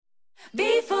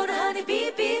honey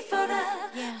bee for the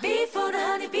bee for the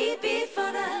honey bee for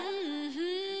the.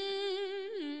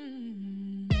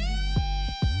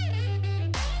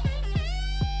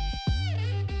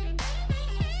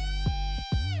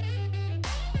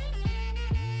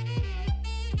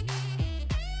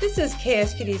 This is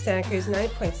KSQD Santa Cruz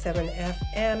 90.7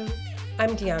 FM.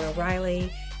 I'm Dion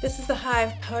O'Reilly. This is the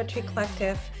Hive Poetry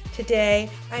Collective. Today,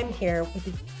 I'm here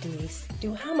with Denise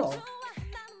Duhamel.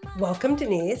 Welcome,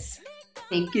 Denise.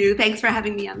 Thank you. Thanks for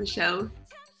having me on the show.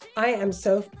 I am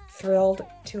so thrilled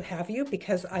to have you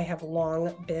because I have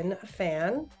long been a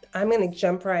fan. I'm going to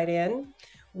jump right in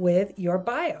with your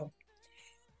bio.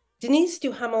 Denise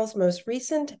Duhamel's most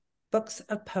recent books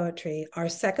of poetry are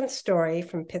Second Story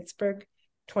from Pittsburgh,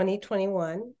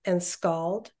 2021, and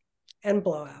Scald and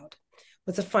Blowout,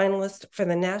 was a finalist for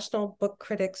the National Book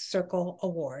Critics Circle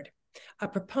Award. A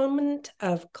proponent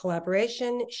of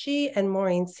collaboration, she and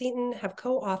Maureen Seaton have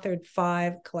co-authored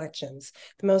 5 collections,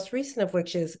 the most recent of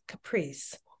which is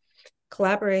Caprice,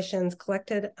 Collaborations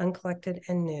Collected, Uncollected,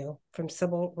 and New from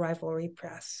Civil Rivalry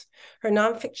Press. Her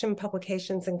nonfiction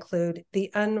publications include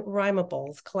The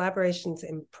Unrhymables, Collaborations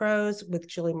in Prose with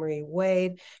Julie Marie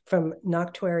Wade from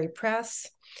Noctuary Press.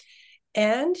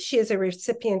 And she is a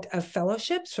recipient of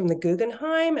fellowships from the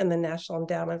Guggenheim and the National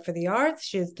Endowment for the Arts.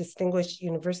 She is Distinguished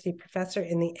University Professor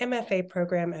in the MFA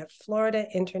program at Florida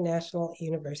International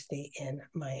University in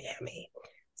Miami.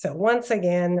 So once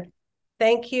again,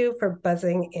 thank you for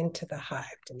buzzing into the Hive,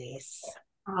 Denise.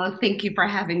 Oh, thank you for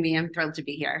having me. I'm thrilled to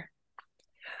be here.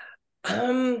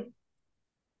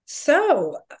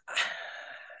 So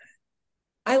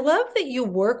I love that you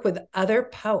work with other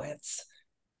poets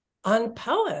on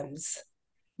poems.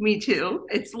 Me too.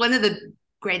 It's one of the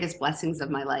greatest blessings of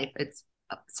my life. It's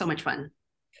so much fun.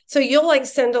 So you'll like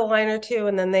send a line or two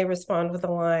and then they respond with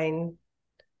a line.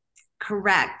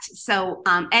 Correct. So,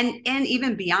 and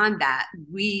even beyond that,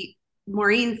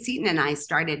 Maureen Seaton and I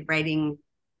started writing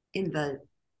in the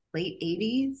late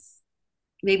 80s,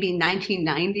 maybe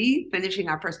 1990, finishing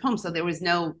our first poem. So there was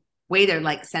no way to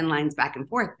like send lines back and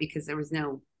forth because there was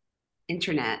no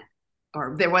internet.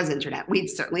 Or there was internet. We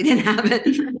certainly didn't have it.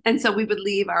 And so we would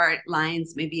leave our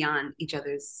lines maybe on each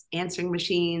other's answering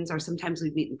machines, or sometimes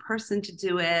we'd meet in person to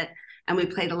do it. And we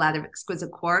played a lot of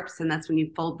Exquisite Corpse. And that's when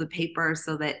you fold the paper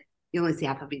so that you only see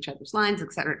half of each other's lines,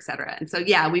 et cetera, et cetera. And so,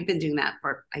 yeah, we've been doing that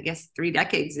for, I guess, 3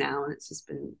 decades now. And it's just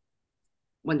been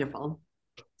wonderful.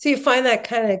 So you find that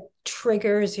kind of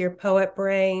triggers your poet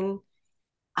brain?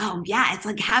 Oh, yeah. It's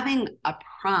like having a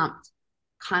prompt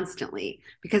constantly,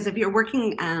 because if you're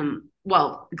working,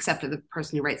 well, except for the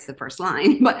person who writes the first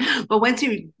line, but once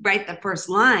you write the first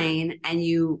line and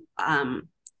you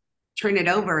turn it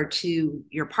over to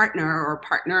your partner or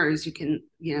partners, you can,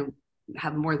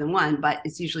 have more than one, but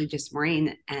it's usually just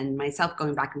Maureen and myself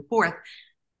going back and forth.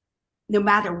 No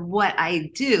matter what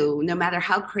I do, no matter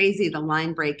how crazy the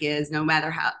line break is, no matter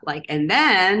how and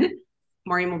then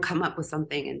Maureen will come up with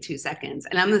something in 2 seconds.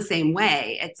 And I'm the same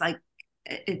way. It's like,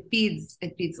 it feeds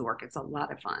the work. It's a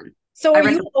lot of fun. So are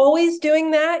you always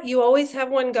doing that? You always have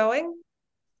one going?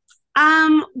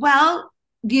 Well,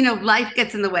 life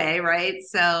gets in the way, right?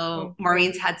 So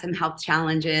Maureen's had some health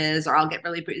challenges, or I'll get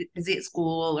really busy at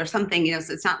school or something,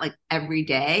 so it's not like every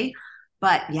day,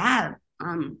 but yeah,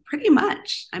 pretty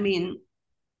much. I mean,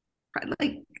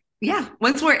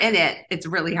 once we're in it, it's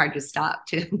really hard to stop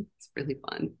too. It's really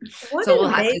fun. What so an we'll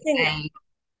amazing, have to say,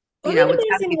 what an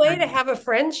amazing way to have a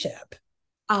friendship.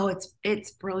 Oh,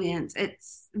 it's brilliant.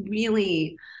 It's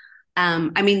really,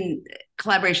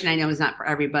 collaboration I know is not for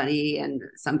everybody, and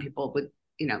some people would,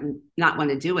 not want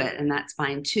to do it, and that's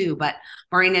fine too. But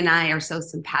Maureen and I are so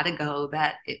simpatico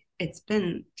that it's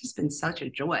been such a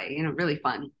joy, really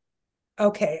fun.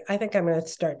 Okay, I think I'm going to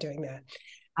start doing that.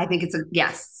 I think it's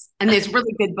yes. And there's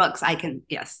really good books.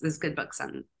 There's good books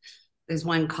on. There's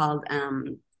one called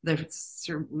The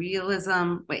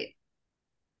Surrealism.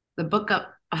 The book of.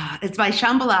 It's by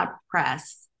Shambhala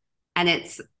Press, and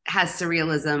it has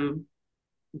surrealism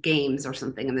games or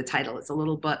something in the title. It's a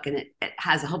little book, and it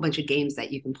has a whole bunch of games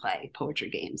that you can play, poetry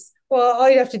games. Well, all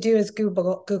you have to do is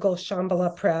Google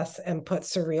Shambhala Press and put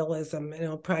surrealism, and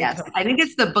it'll probably come. I think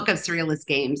it's the Book of Surrealist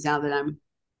Games, now that I'm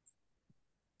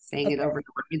saying it over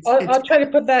and over. I'll try to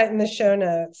put that in the show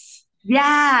notes.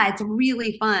 Yeah, it's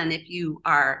really fun if you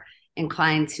are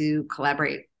inclined to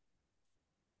collaborate.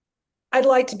 I'd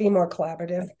like to be more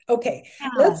collaborative. Okay,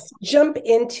 let's jump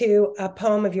into a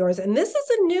poem of yours. And this is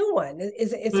a new one.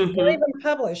 It's not even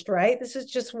published, right? This is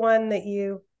just one that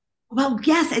you... Well,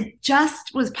 yes, it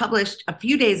just was published a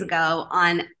few days ago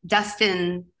on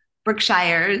Dustin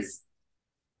Brookshire's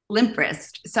Limp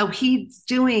Wrist. So he's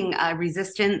doing a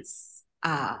resistance,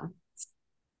 a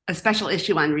a special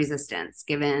issue on resistance,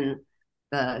 given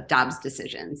the Dobbs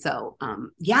decision. So here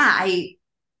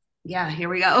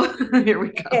we go. Here we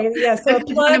go. Okay, yeah. So This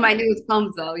is one of my newest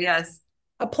poems, though. Yes.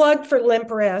 a plug for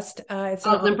Limp Wrist. It's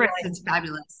an Limp Wrist is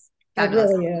fabulous. It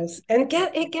Fabulous. really is, and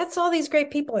it gets all these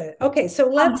great people in it. Okay, so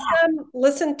let's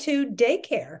listen to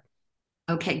Daycare.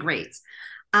 Okay, great.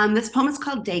 This poem is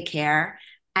called Daycare,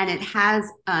 and it has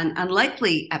an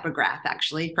unlikely epigraph,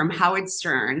 actually, from Howard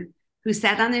Stern, who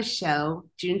said on his show,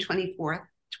 June 24th,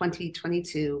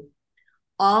 2022,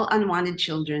 all unwanted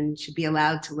children should be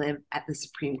allowed to live at the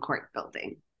Supreme Court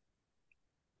building.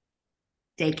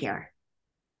 Daycare.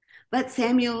 Let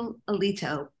Samuel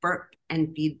Alito burp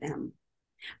and feed them.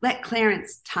 Let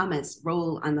Clarence Thomas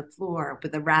roll on the floor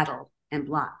with a rattle and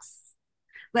blocks.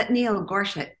 Let Neil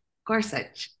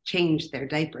Gorsuch change their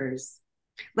diapers.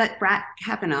 Let Brett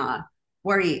Kavanaugh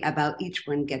worry about each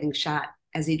one getting shot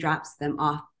as he drops them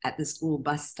off at the school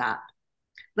bus stop.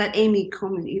 Let Amy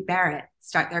Coney Barrett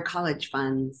start their college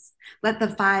funds. Let the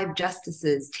 5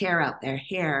 justices tear out their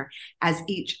hair as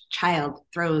each child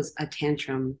throws a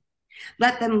tantrum.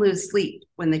 Let them lose sleep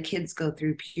when the kids go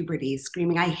through puberty,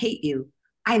 screaming, I hate you.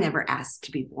 I never asked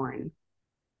to be born.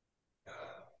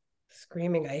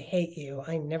 Screaming, I hate you.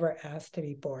 I never asked to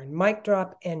be born. Mic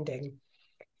drop ending.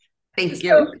 Thank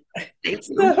you.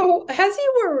 So as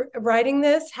you were writing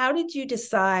this, how did you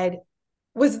decide?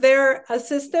 Was there a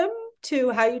system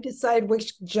to how you decide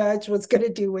which judge was going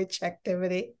to do which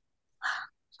activity?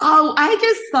 Oh, I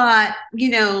just thought,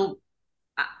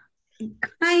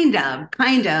 kind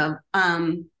of.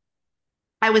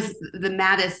 I was the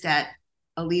maddest at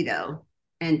Alito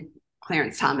and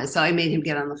Clarence Thomas, so I made him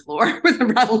get on the floor with a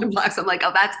rattle and blocks. I'm like,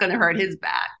 oh, that's going to hurt his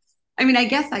back. I mean, I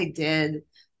guess I did.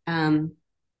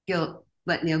 You'll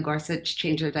let Neil Gorsuch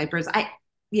change their diapers. I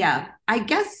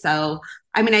guess so.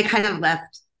 I mean, I kind of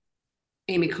left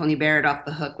Amy Coney Barrett off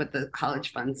the hook with the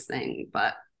college funds thing,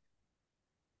 but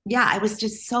yeah, I was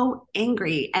just so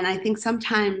angry. And I think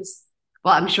sometimes,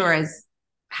 well, I'm sure as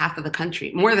half of the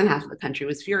country, more than half of the country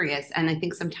was furious. And I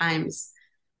think sometimes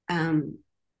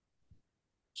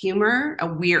humor, a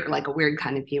weird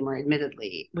kind of humor,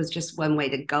 admittedly, was just one way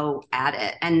to go at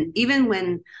it. And even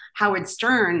when Howard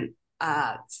Stern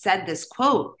said this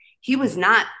quote, he was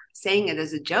not saying it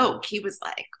as a joke. He was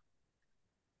like,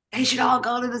 they should all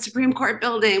go to the Supreme Court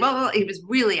building. Blah, blah, blah. He was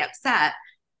really upset.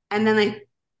 And then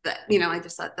I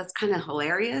just thought that's kind of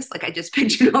hilarious. Like I just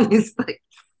pictured all these like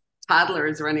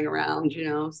toddlers running around,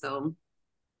 so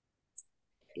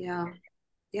yeah.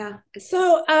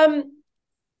 So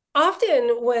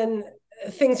often when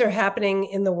things are happening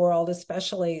in the world,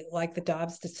 especially like the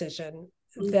Dobbs decision,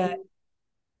 that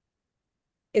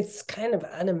it's kind of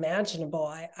unimaginable.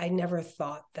 I never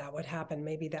thought that would happen.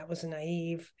 Maybe that was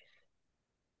naive.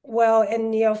 Well,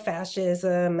 and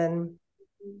neo-fascism and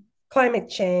climate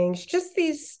change, just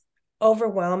these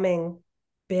overwhelming,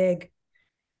 big,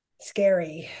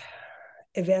 scary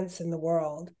events in the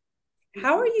world.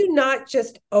 How are you not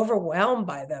just overwhelmed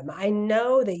by them? I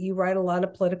know that you write a lot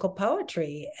of political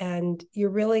poetry and you're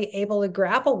really able to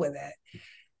grapple with it.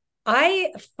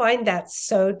 I find that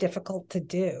so difficult to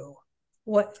do.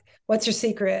 What's your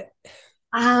secret?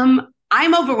 I'm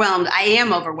overwhelmed. I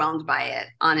am overwhelmed by it,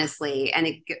 honestly. And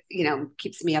it,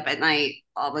 keeps me up at night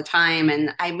all the time.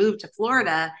 And I moved to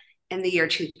Florida in the year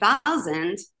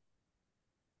 2000,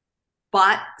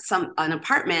 bought an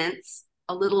apartment,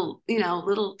 a little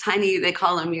tiny, they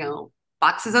call them,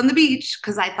 boxes on the beach.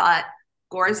 Cause I thought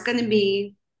Gore's going to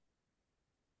be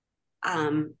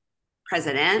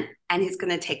president and he's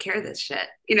going to take care of this shit.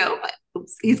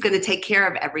 He's going to take care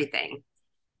of everything.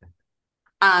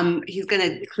 He's going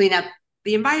to clean up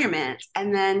the environment.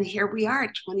 And then here we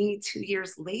are 22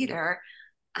 years later,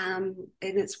 and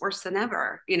it's worse than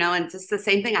ever, and just the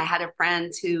same thing. I had a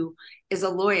friend who is a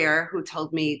lawyer who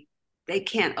told me they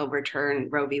can't overturn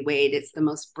Roe v. Wade. It's the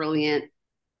most brilliant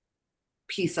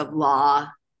piece of law.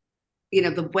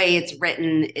 The way it's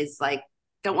written is like,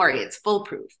 don't worry, it's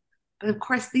foolproof. But of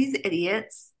course, these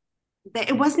idiots,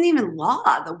 it wasn't even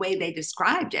law the way they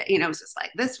described it. It was just like,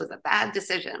 this was a bad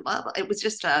decision, blah, blah. It was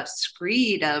just a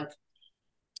screed of,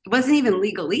 it wasn't even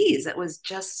legalese. It was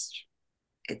just,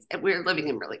 we're living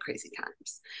in really crazy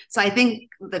times. So I think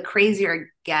the crazier it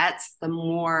gets, the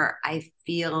more I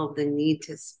feel the need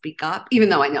to speak up, even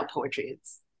though I know poetry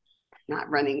is not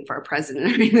running for a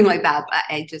president or anything like that, but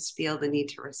I just feel the need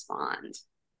to respond.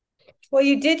 Well,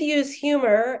 you did use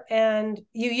humor and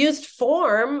you used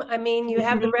form. I mean, you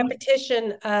have the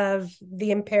repetition of the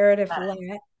imperative let,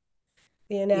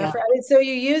 the anaphora. I mean, so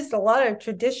you used a lot of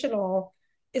traditional.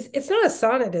 It's not a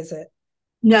sonnet, is it?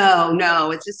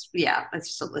 No, it's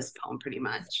just a list poem pretty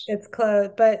much. It's close,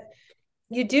 but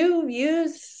you do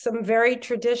use some very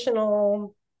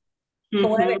traditional Mhm.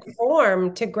 poetic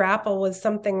form to grapple with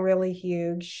something really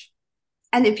huge.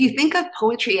 And if you think of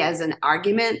poetry as an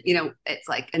argument, it's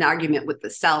like an argument with the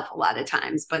self a lot of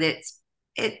times, but it's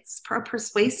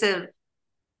persuasive.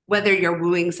 Whether you're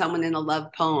wooing someone in a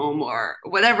love poem or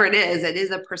whatever it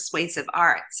is a persuasive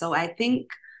art. So I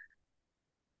think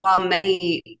while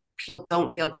many people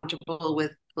don't feel comfortable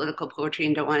with political poetry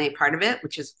and don't want any part of it,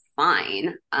 which is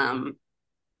fine,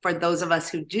 for those of us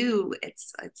who do,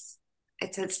 it's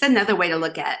another way to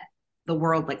look at the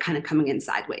world, like kind of coming in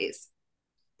sideways.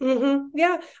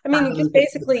 Yeah, I mean, you just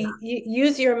basically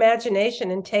use your imagination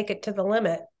and take it to the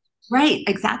limit. Right,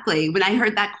 exactly. When I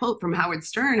heard that quote from Howard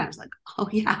Stern, I was like, oh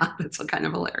yeah, that's kind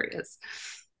of hilarious.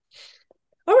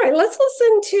 All right, let's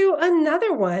listen to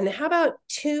another one. How about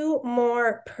Two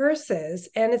More Purses?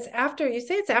 And it's after, you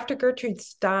say it's after Gertrude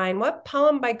Stein. What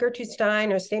poem by Gertrude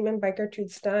Stein or statement by Gertrude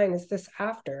Stein is this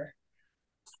after?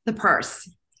 The purse.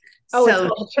 Oh, it's So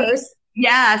called The Purse?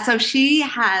 yeah, so she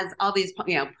has all these,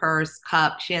 purse,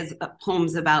 cup. She has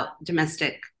poems about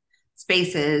domestic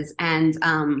spaces, and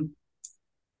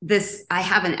this I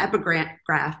have an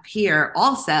epigraph here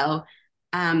also,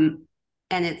 and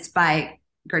it's by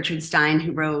Gertrude Stein,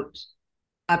 who wrote,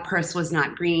 "A purse was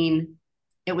not green,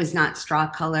 it was not straw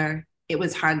color, it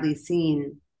was hardly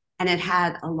seen, and it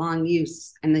had a long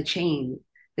use, and the chain.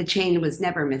 The chain was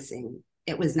never missing.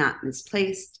 It was not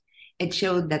misplaced. It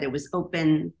showed that it was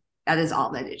open. That is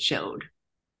all that it showed."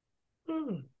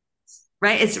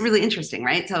 Right? It's really interesting,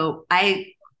 right? So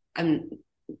I am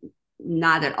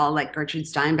not at all like Gertrude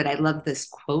Stein, but I love this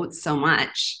quote so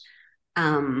much.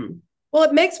 Well,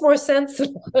 it makes more sense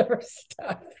than other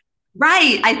stuff.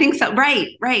 Right. I think so.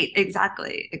 Right.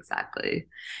 Exactly.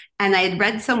 And I had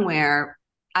read somewhere,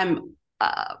 I'm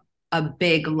a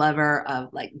big lover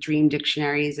of like dream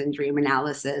dictionaries and dream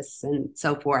analysis and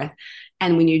so forth.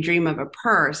 And when you dream of a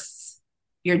purse,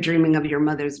 you're dreaming of your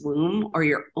mother's womb or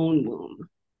your own womb,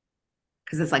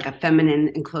 because it's like a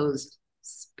feminine enclosed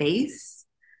space.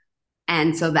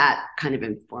 And so that kind of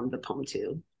informed the poem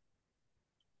too.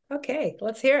 Okay,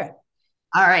 let's hear it.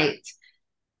 All right.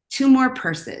 Two more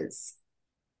purses.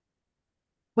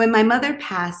 When my mother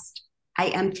passed, I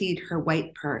emptied her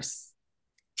white purse,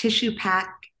 tissue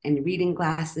pack and reading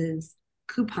glasses,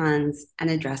 coupons, and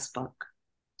a dress book.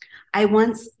 I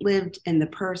once lived in the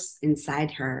purse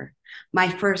inside her, my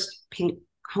first pink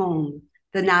home,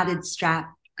 the knotted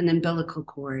strap, an umbilical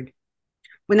cord.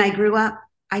 When I grew up,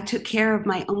 I took care of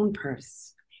my own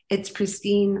purse, its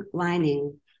pristine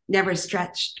lining, never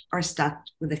stretched or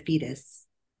stuffed with a fetus.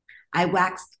 I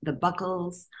waxed the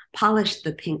buckles, polished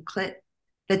the pink clit,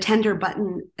 the tender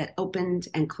button that opened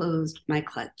and closed my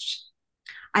clutch.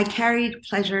 I carried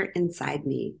pleasure inside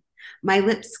me, my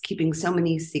lips keeping so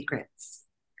many secrets.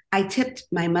 I tipped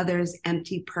my mother's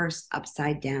empty purse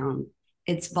upside down,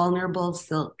 its vulnerable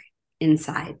silk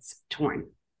insides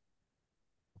torn.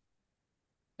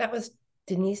 That was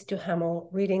Denise Duhamel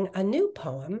reading a new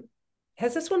poem.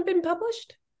 Has this one been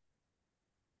published?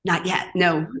 Not yet.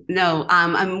 No.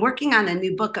 I'm working on a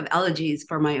new book of elegies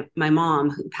for my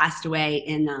mom, who passed away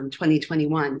in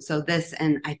 2021. So this,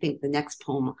 and I think the next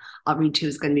poem I'll read to,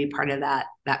 is going to be part of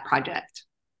that project.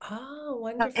 Oh,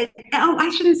 wonderful. I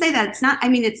shouldn't say that. It's not. I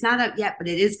mean, it's not up yet, but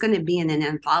it is going to be in an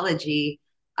anthology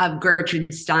of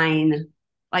Gertrude Stein,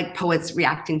 like poets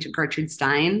reacting to Gertrude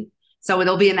Stein. So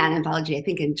it'll be in that anthology, I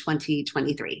think, in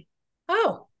 2023.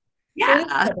 Oh,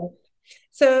 Yeah.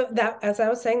 So that, as I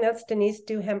was saying, that's Denise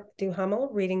Duhamel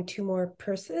reading Two More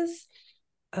Purses.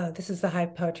 This is the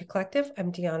Hive Poetry Collective.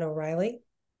 I'm Dion O'Reilly.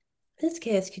 This is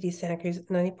KSQD Santa Cruz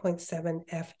 90.7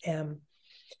 FM.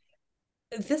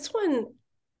 This one,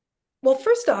 well,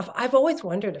 first off, I've always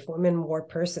wondered if women wore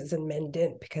purses and men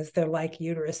didn't, because they're like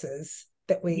uteruses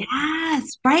that we.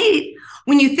 Yes, right.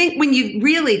 When you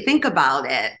really think about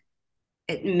it,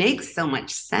 it makes so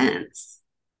much sense.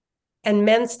 And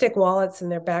men stick wallets in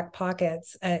their back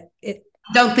pockets.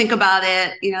 Don't think about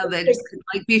it. They just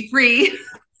like be free.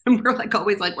 And we're like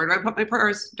always like, where do I put my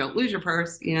purse? Don't lose your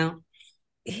purse. Yeah,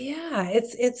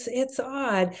 it's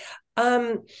odd.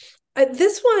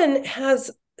 This one has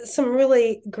some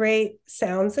really great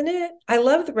sounds in it. I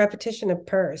love the repetition of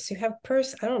purse. You have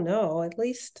purse, I don't know, at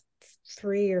least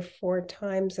 3 or 4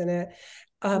 times in it.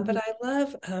 But I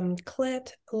love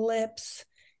clit, lips,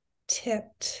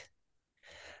 tipped.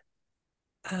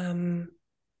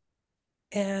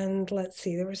 And let's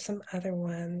see, there were some other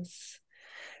ones.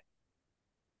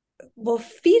 Well,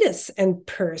 fetus and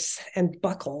purse and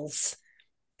buckles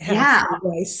have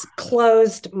nice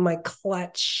closed my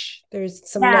clutch. There's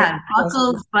some nice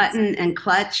buckles, button, and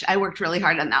clutch. I worked really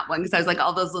hard on that one because I was like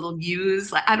all those little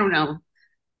U's. Like, I don't know.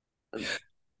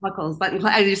 buckles, button.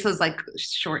 I just those like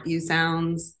short U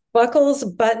sounds. Buckles,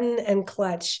 button, and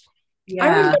clutch. I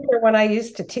Yeah. remember when I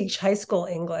used to teach high school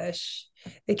English,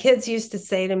 the kids used to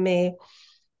say to me,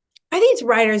 are these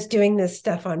writers doing this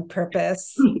stuff on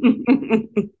purpose?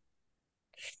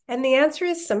 And the answer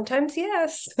is sometimes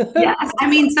yes. Yes. I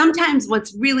mean, sometimes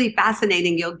what's really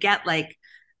fascinating, you'll get like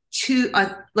two,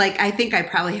 like I think I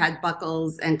probably had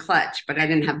buckles and clutch, but I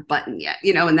didn't have button yet,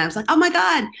 and I was like, oh my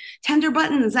God, tender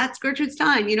buttons, that's Gertrude's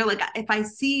time. Like if I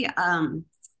see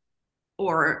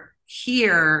or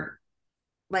hear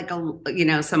like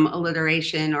some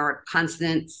alliteration or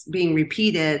consonants being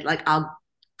repeated, like I'll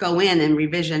go in and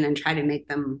revision and try to make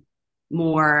them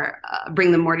more,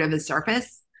 bring them more to the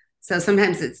surface. So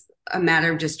sometimes it's a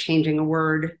matter of just changing a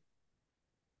word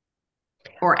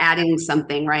or adding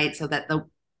something, right? So that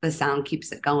the sound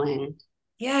keeps it going.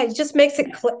 Yeah, it just makes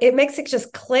it makes it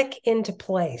just click into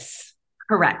place.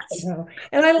 Correct.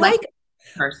 And I like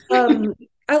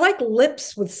I like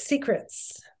lips with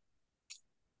secrets.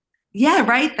 Yeah,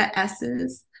 right. The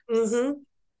S's. Mm-hmm.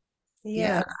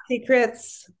 Yeah.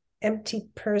 Secrets, empty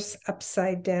purse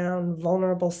upside down,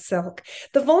 vulnerable silk.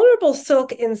 The vulnerable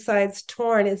silk inside's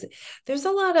torn there's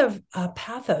a lot of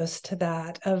pathos to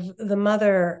that, of the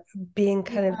mother being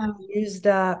kind of used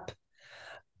up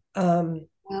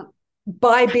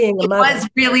by being a mother. It was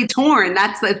really torn.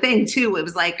 That's the thing too. It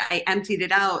was like I emptied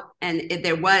it out, and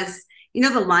there was,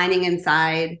 the lining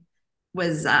inside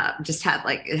was just had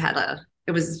like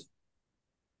it was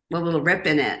a little rip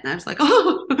in it, and I was like,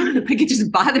 oh, like it just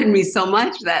bothered me so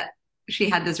much that she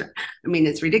had this. I mean,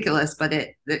 it's ridiculous, but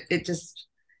it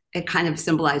kind of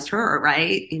symbolized her,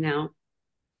 right?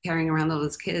 Carrying around all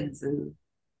those kids, and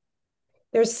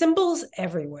there's symbols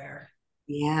everywhere.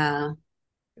 Yeah.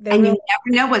 And you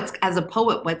never know as a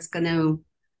poet, what's going to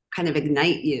kind of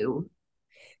ignite you.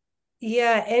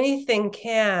 Yeah, anything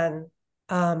can.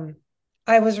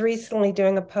 I was recently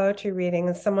doing a poetry reading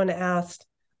and someone asked,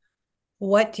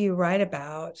 what do you write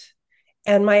about?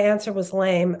 And my answer was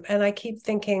lame. And I keep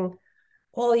thinking,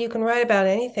 well, you can write about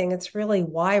anything. It's really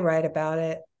why write about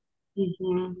it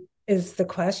is the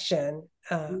question,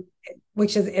 and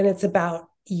it's about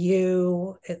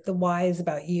you. The why is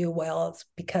about you. Well, it's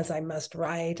because I must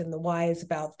write, and the why is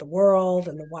about the world,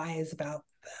 and the why is about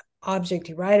the object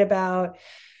you write about.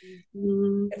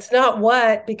 It's not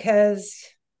what, because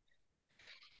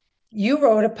you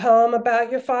wrote a poem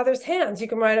about your father's hands. You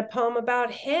can write a poem about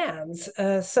hands.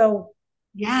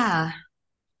 Yeah,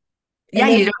 you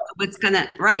don't know what's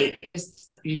gonna, right.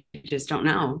 You just don't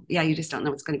know. Yeah, you just don't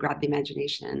know what's going to grab the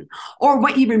imagination, or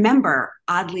what you remember,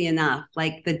 oddly enough,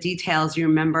 like the details you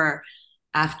remember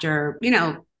after,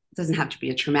 it doesn't have to be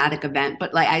a traumatic event,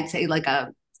 but like I'd say like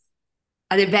an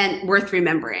event worth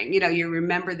remembering. You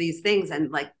remember these things,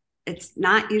 and like it's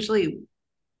not usually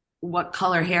what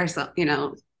color hair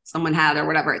someone had or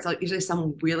whatever. It's like usually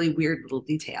some really weird little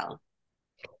detail.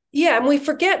 Yeah, and we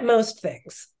forget most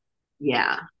things.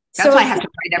 Yeah. That's why I have to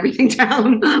write everything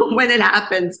down when it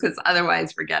happens, because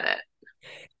otherwise forget it.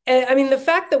 And I mean, the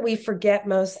fact that we forget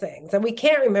most things and we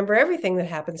can't remember everything that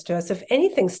happens to us, if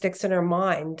anything sticks in our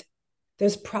mind,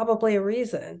 there's probably a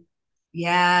reason.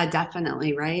 Yeah,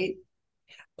 definitely. Right.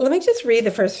 Let me just read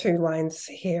the first few lines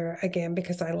here again,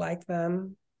 because I like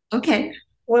them. Okay.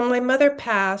 When my mother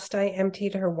passed, I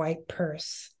emptied her white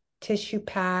purse, tissue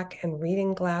pack and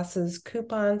reading glasses,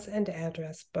 coupons and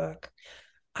address book.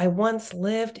 I once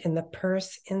lived in the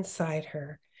purse inside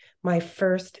her, my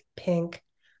first pink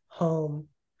home,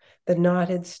 the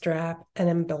knotted strap and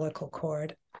umbilical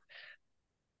cord.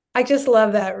 I just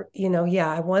love that,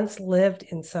 I once lived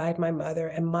inside my mother,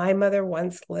 and my mother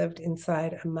once lived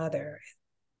inside a mother.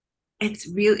 It's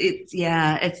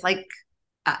like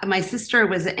my sister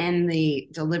was in the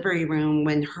delivery room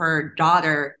when her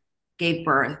daughter gave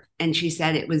birth, and she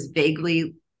said it was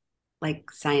vaguely like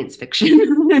science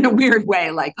fiction in a weird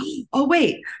way. Like, oh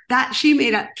wait, that she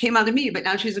came out of me, but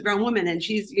now she's a grown woman, and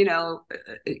she's,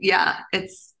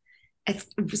 it's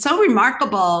so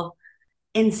remarkable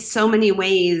in so many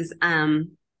ways,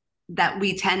 that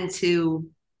we tend to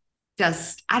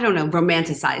just, I don't know,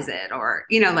 romanticize it, or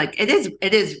like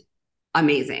it is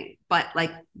amazing, but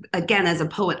like again, as a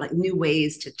poet, like new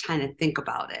ways to kind of think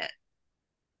about it.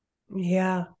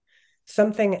 Yeah,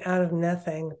 something out of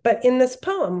nothing. But in this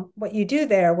poem, what you do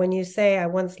there when you say I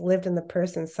once lived in the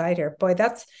person inside her, boy,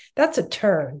 that's a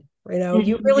turn.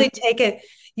 You really take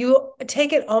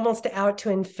it almost out to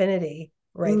infinity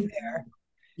right there.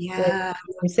 Yeah.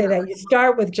 You say that you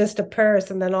start with just a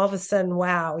purse, and then all of a sudden,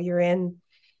 wow, you're in.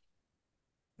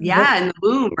 Yeah, in the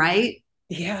womb, right?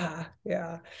 Yeah.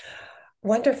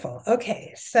 Wonderful.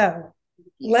 Okay, so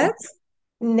let's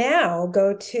now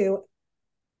go to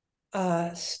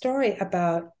a story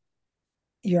about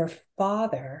your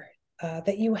father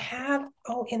that you have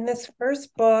in this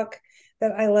first book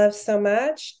that I love so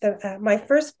much. That my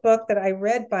first book that I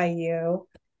read by you,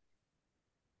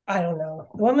 I don't know,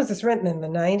 when was this written, in the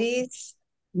 90s?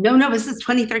 No, this is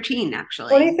 2013, actually.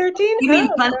 2013? You mean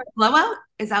Blowout?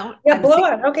 Is that what Yeah, I'm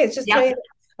Blowout. saying? Okay, it's just Yeah. 20.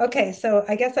 Okay, so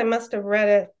I guess I must have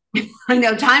read it. I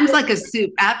know time's like a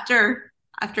soup. After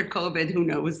COVID, who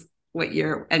knows what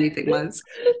year anything was.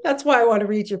 That's why I want to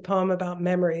read your poem about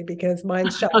memory, because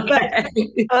mine's shot. Okay.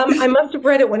 But I must have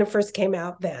read it when it first came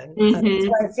out then. That's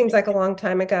why it seems like a long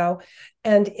time ago.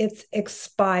 And it's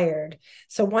expired.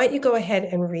 So why don't you go ahead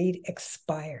and read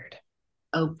Expired?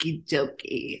 Okie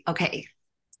dokie. Okay.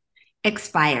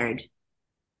 Expired.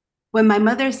 When my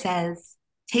mother says,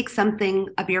 take something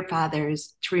of your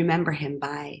father's to remember him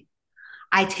by,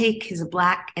 I take his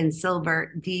black and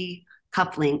silver D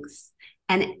cufflinks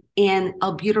and an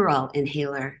albuterol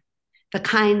inhaler, the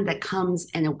kind that comes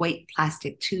in a white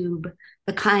plastic tube,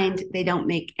 the kind they don't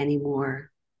make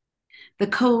anymore. The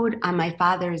code on my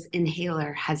father's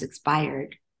inhaler has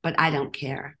expired, but I don't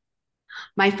care.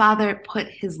 My father put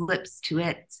his lips to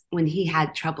it when he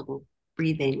had trouble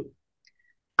breathing.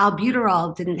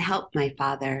 Albuterol didn't help my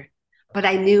father, but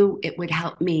I knew it would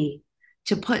help me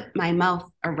to put my mouth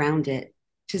around it,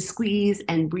 to squeeze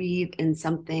and breathe in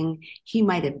something he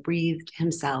might have breathed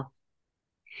himself.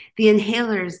 The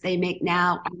inhalers they make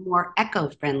now are more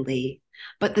eco-friendly,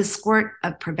 but the squirt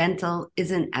of Preventil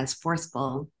isn't as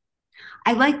forceful.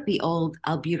 I like the old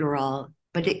albuterol,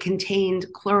 but it contained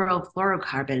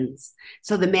chlorofluorocarbons,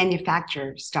 so the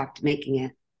manufacturer stopped making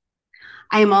it.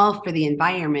 I am all for the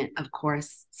environment, of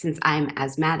course, since I'm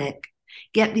asthmatic.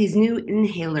 Yet these new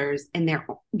inhalers in their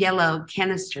yellow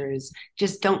canisters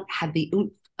just don't have the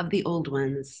oomph of the old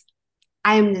ones.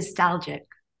 I am nostalgic,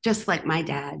 just like my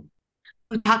dad,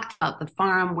 who talked about the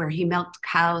farm where he milked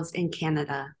cows in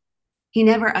Canada. He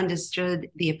never understood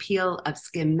the appeal of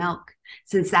skim milk,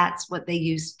 since that's what they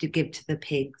used to give to the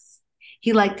pigs.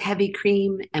 He liked heavy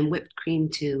cream and whipped cream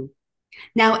too.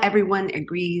 Now everyone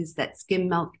agrees that skim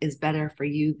milk is better for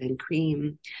you than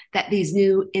cream, that these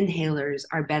new inhalers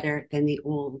are better than the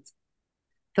old.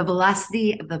 The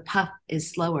velocity of the puff is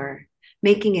slower,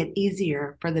 making it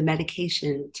easier for the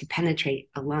medication to penetrate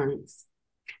the lungs.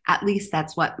 At least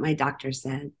that's what my doctor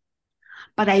said.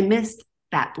 But I missed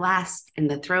that blast in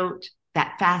the throat,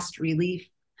 that fast relief,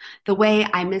 the way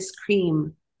I miss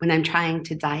cream when I'm trying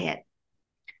to diet.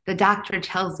 The doctor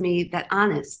tells me that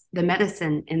honest, the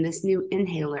medicine in this new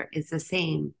inhaler is the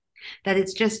same, that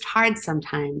it's just hard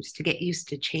sometimes to get used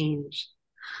to change.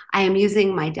 I am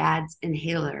using my dad's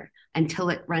inhaler until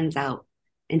it runs out,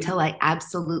 until I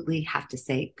absolutely have to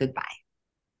say goodbye.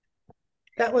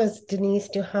 That was Denise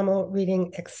Duhamel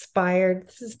reading Expired.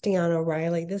 This is Dion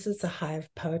O'Reilly. This is the Hive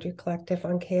Poetry Collective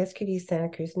on KSQD Santa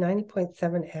Cruz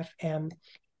 90.7 FM.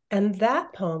 And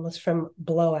that poem was from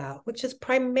Blowout, which is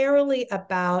primarily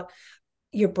about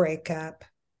your breakup,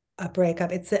 a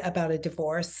breakup. It's about a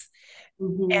divorce.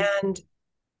 And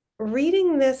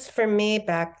reading this for me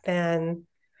back then,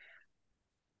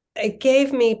 it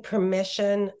gave me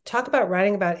permission. Talk about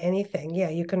writing about anything. Yeah,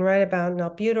 you can write about an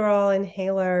albuterol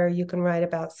inhaler. You can write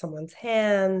about someone's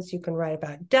hands. You can write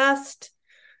about dust.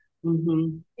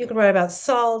 You can write about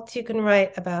salt. You can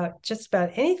write about just about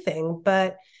anything.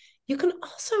 But you can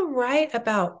also write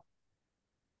about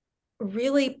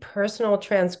really personal,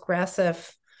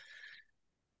 transgressive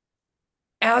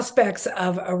aspects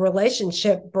of a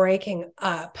relationship breaking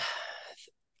up.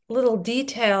 Little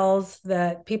details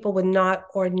that people would not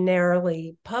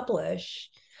ordinarily publish.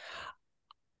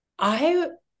 That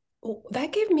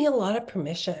gave me a lot of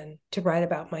permission to write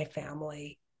about my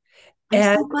family.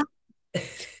 And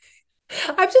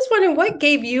I'm just wondering, what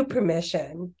gave you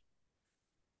permission?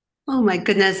 Oh my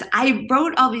goodness. I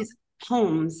wrote all these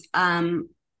poems while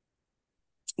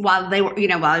while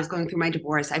I was going through my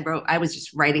divorce. I was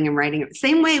just writing and writing.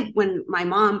 Same way when my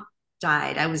mom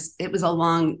died, it was a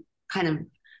long kind of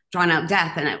drawn out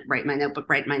death, and I write my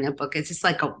notebook. It's just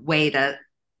like a way to,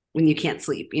 when you can't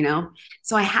sleep.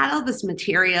 So I had all this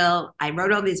material. I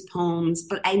wrote all these poems,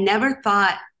 but I never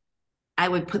thought I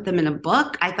would put them in a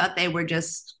book. I thought they were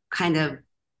just kind of,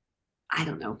 I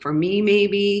don't know, for me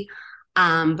maybe.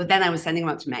 But then I was sending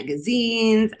them out to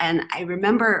magazines, and I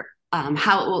remember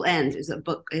How It Will End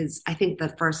is I think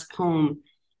the first poem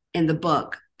in the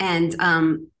book. And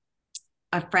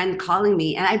a friend calling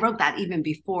me, and I wrote that even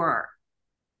before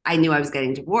I knew I was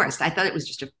getting divorced. I thought it was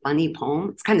just a funny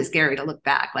poem. It's kind of scary to look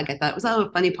back. Like I thought it was a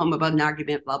funny poem about an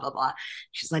argument, blah, blah, blah.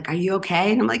 She's like, are you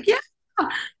okay? And I'm like, yeah.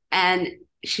 And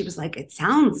she was like, it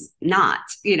sounds not,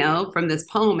 from this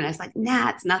poem. And I was like, nah,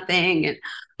 it's nothing.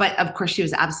 But of course she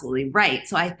was absolutely right.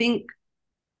 So I think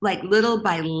like little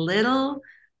by little,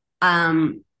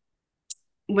 when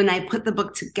I put the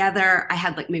book together, I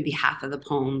had like maybe half of the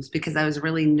poems because I was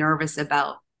really nervous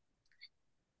about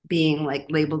being like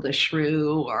labeled a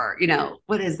shrew, or,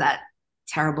 what is that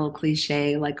terrible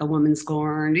cliche, like a woman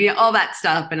scorned, all that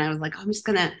stuff. And I was like, I'm just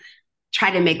going to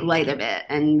try to make light of it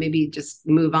and maybe just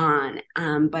move on.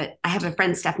 But I have a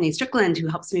friend, Stephanie Strickland, who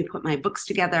helps me put my books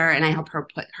together, and I help her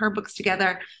put her books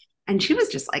together. And she was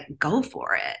just like, go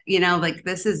for it. Like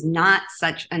this is not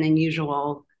such an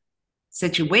unusual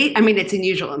situation. I mean, it's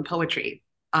unusual in poetry.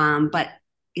 But,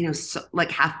 so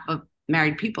like half of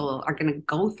married people are going to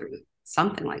go through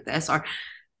something like this, or,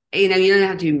 you don't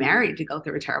have to be married to go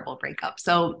through a terrible breakup.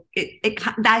 So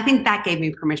I think that gave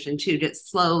me permission too, to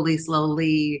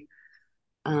slowly,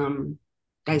 I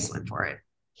just went for it.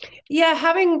 Yeah,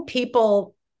 having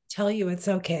people tell you it's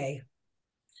okay.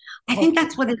 I think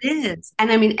that's what it is.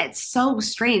 And I mean, it's so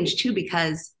strange too,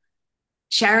 because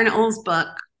Sharon Oll's book,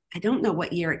 I don't know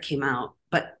what year it came out,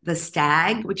 but The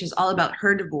Stag, which is all about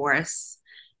her divorce.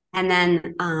 And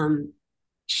then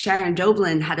Sharon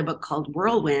Doblin had a book called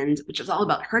Whirlwind, which was all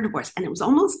about her divorce. And it was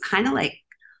almost kind of like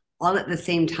all at the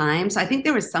same time. So I think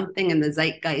there was something in the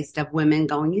zeitgeist of women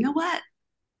going, you know what?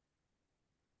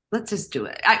 Let's just do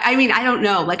it. I mean, I don't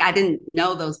know. Like, I didn't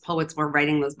know those poets were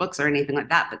writing those books or anything like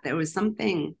that, but there was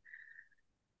something,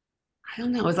 I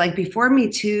don't know. It was like before Me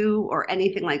Too or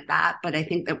anything like that. But I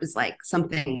think there was like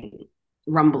something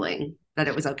rumbling that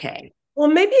it was okay. Well,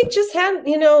 maybe it just hadn't,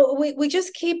 we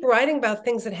just keep writing about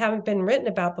things that haven't been written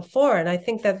about before. And I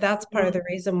think that that's part of the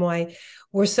reason why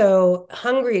we're so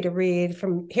hungry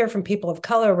to hear from people of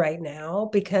color right now,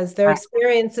 because their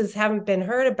experiences haven't been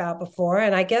heard about before.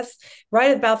 And I guess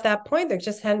right about that point, there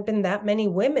just hadn't been that many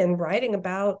women writing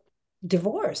about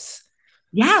divorce.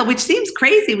 Yeah, which seems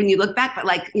crazy when you look back, but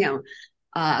like,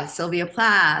 Sylvia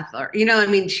Plath, or, I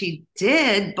mean, she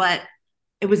did, but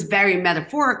it was very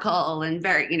metaphorical and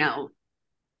very,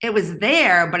 it was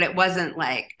there, but it wasn't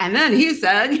like, and then he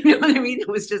said, you know what I mean? It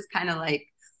was just kind of like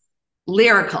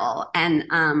lyrical. And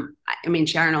I mean,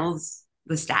 Sharon Oll's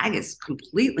The Stag is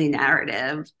completely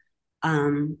narrative,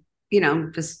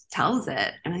 just tells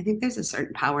it. And I think there's a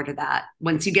certain power to that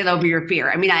once you get over your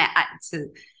fear. I mean,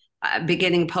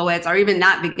 beginning poets, or even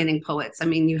not beginning poets, I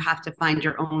mean, you have to find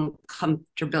your own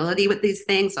comfortability with these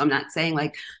things. So I'm not saying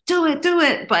like, do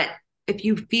it. But if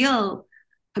you feel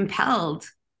compelled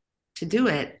to do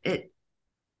it,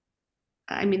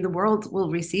 I mean, the world will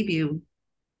receive you.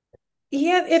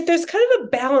 Yeah, if there's kind of a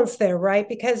balance there, right?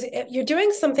 Because if you're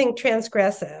doing something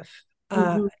transgressive,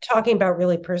 talking about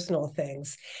really personal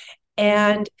things,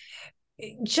 and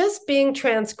just being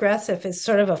transgressive is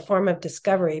sort of a form of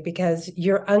discovery, because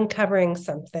you're uncovering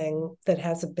something that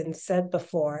hasn't been said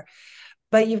before,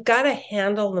 but you've got to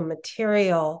handle the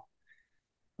material.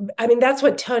 I mean, that's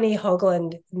what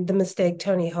the mistake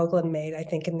Tony Hoagland made, I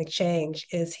think, in The Change,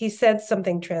 is he said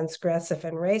something transgressive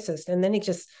and racist, and then he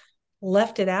just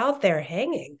left it out there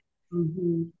hanging.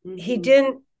 He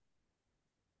didn't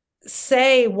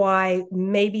say why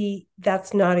maybe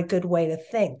that's not a good way to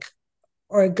think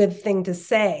or a good thing to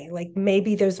say. Like,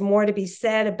 maybe there's more to be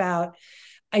said about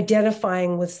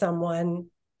identifying with someone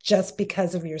just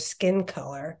because of your skin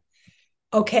color.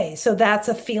 Okay, so that's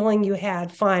a feeling you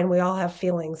had. Fine, we all have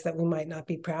feelings that we might not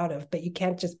be proud of, but you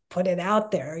can't just put it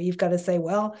out there. You've got to say,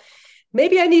 well,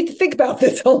 maybe I need to think about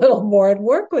this a little more and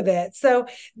work with it. So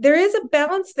there is a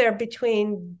balance there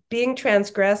between being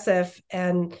transgressive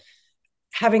and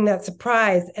having that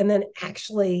surprise, and then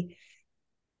actually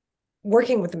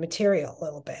working with the material a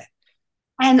little bit.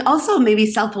 And also maybe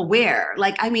self-aware.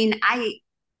 Like, I mean,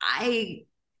 I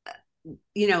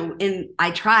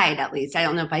I tried, at least, I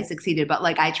don't know if I succeeded, but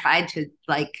like, I tried to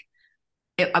like,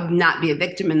 not be a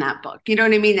victim in that book. You know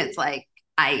what I mean? It's like,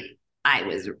 I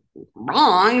was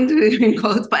wronged in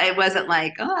quotes, but it wasn't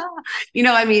like,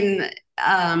 I mean,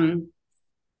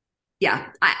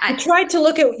 yeah. I tried to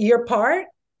look at your part.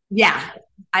 Yeah,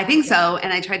 I think so.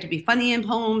 And I tried to be funny in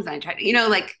poems. And I tried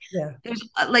to, there's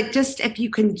like, just if you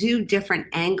can do different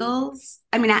angles.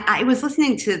 I mean, I was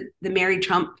listening to the Mary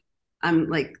Trump, I'm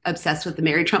like obsessed with the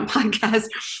Mary Trump podcast.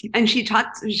 And she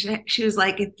was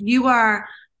like, if you are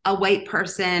a white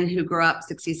person who grew up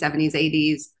 60s, 70s,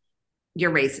 80s,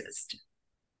 you're racist.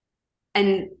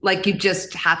 And like, you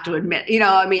just have to admit,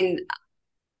 I mean,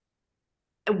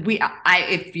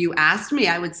 if you asked me,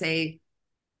 I would say,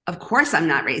 of course I'm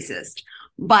not racist,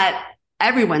 but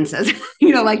everyone says,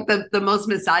 like the most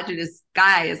misogynist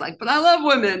guy is like, but I love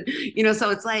women,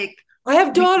 so it's like, I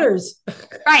have daughters.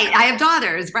 Right. I have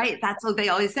daughters, right? That's what they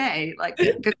always say. Like,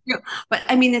 good for you. But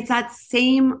I mean, it's that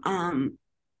same,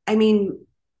 I mean,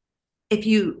 if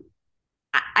you,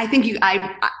 I think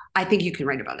I think you can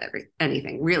write about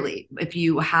anything really. If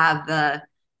you have the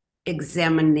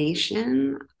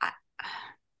examination, I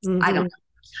don't Mhm. know.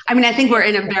 I mean, I think we're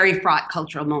in a very fraught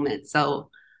cultural moment. So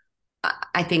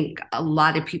I think a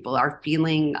lot of people are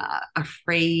feeling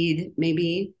afraid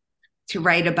maybe to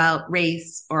write about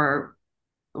race or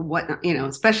what,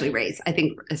 especially race. I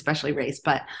think especially race,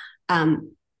 but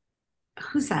um,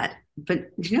 who's that?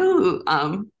 But do you know who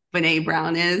Brene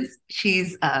Brown is?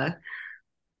 She's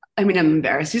I mean, I'm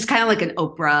embarrassed. She's kind of like an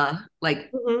Oprah, like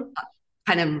Mhm.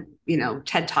 kind of,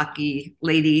 TED Talky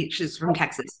lady. She's from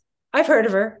Texas. I've heard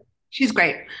of her. She's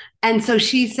great. And so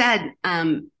she said,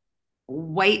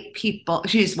 white people,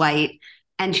 she's white.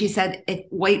 And she said, if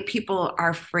white people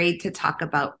are afraid to talk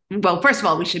about, well, first of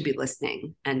all, we should be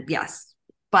listening. And yes,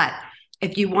 but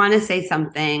if you want to say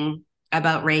something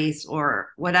about race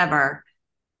or whatever,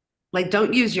 like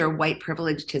don't use your white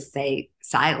privilege to say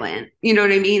silent. You know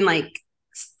what I mean? Like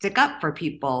stick up for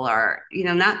people or,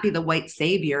 not be the white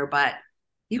savior, but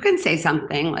you can say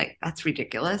something like that's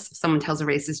ridiculous. If someone tells a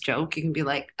racist joke, you can be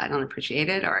like, I don't appreciate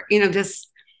it, or just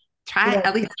try, Yeah,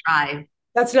 at least try.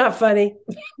 that's not funny.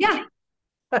 Yeah.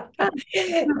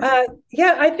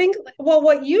 Yeah, I think, well,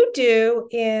 what you do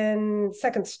in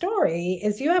Second Story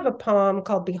is you have a poem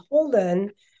called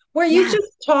Beholden, where you Yeah.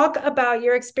 just talk about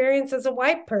your experience as a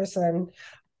white person.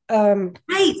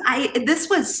 Right. This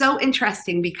was so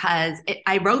interesting because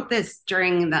I wrote this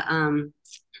during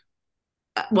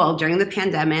during the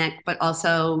pandemic, but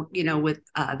also, with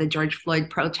the George Floyd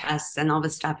protests and all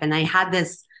this stuff. And I had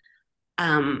this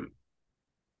um,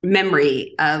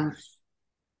 memory of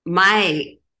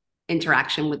my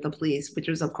interaction with the police, which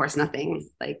was, of course, nothing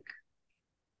like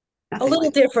A nothing little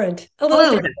like different, a a little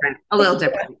little different. different, a little Yeah.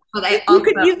 different. But I You also,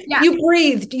 could you yeah,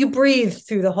 you breathed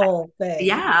through the whole thing.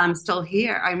 yeah, I'm still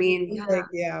here. I mean, yeah. Like,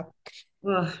 yeah.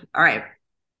 Ugh. All right.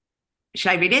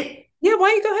 Should I read it? Yeah, why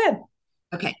don't you go ahead?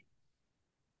 Okay.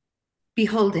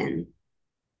 Beholden.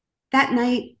 That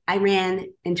night, I ran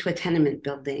into a tenement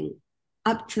building,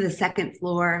 up to the second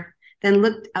floor, then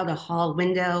looked out a hall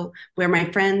window where my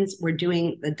friends were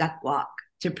doing the duck walk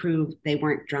to prove they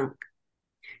weren't drunk.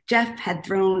 Jeff had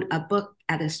thrown a book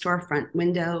at a storefront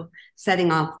window,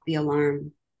 setting off the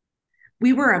alarm.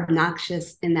 We were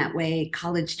obnoxious in that way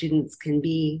college students can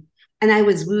be, and I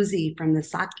was woozy from the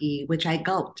sake, which I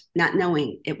gulped, not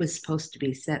knowing it was supposed to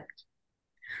be sipped.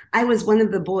 I was one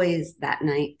of the boys that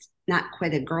night, not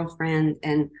quite a girlfriend,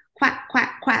 and quack,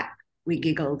 quack, quack, we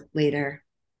giggled later.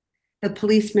 The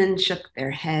policemen shook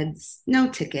their heads. No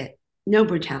ticket, no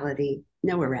brutality,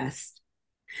 no arrest.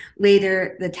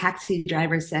 Later, the taxi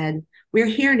driver said, "We're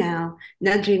here now,"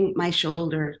 nudging my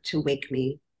shoulder to wake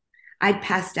me. I'd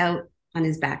passed out on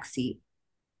his back seat.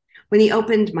 When he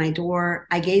opened my door,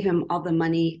 I gave him all the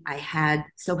money I had,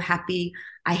 so happy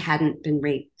I hadn't been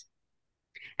raped.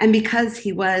 And because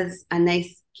he was a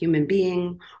nice human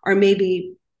being, or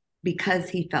maybe because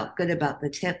he felt good about the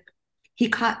tip, he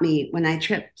caught me when I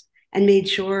tripped and made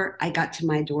sure I got to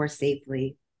my door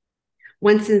safely.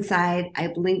 Once inside, I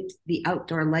blinked the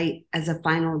outdoor light as a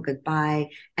final goodbye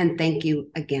and thank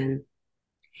you again.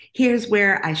 Here's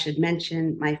where I should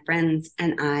mention my friends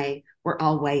and I were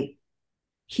all white.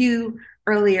 Hugh,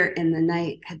 earlier in the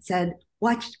night, had said,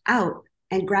 "Watch out,"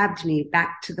 and grabbed me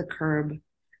back to the curb.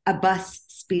 A bus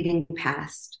speeding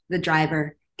past, the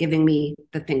driver giving me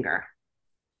the finger.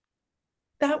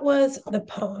 That was the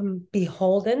poem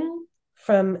Beholden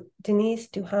from Denise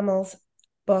Duhamel's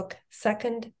book,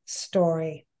 Second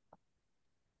Story.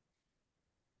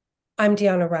 I'm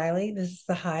Dion O'Reilly. This is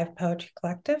the Hive Poetry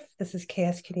Collective. This is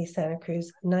KSQD Santa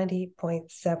Cruz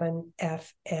 90.7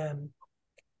 FM.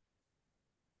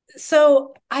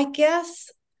 So I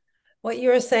guess what you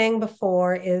were saying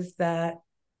before is that,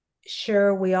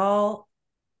 sure, we all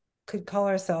could call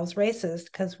ourselves racist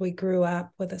because we grew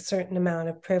up with a certain amount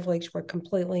of privilege. We're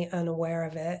completely unaware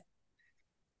of it.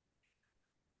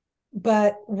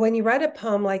 But when you write a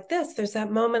poem like this, there's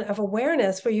that moment of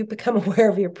awareness where you become aware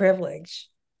of your privilege.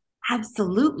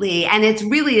 Absolutely. And it's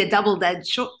really a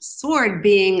double-edged sword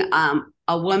being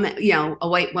a woman, a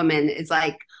white woman is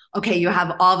like, okay, you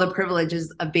have all the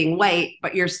privileges of being white,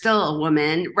 but you're still a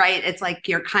woman, right? It's like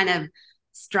you're kind of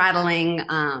straddling,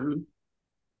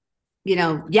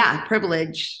 yeah,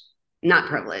 privilege, not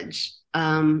privilege.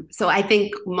 So I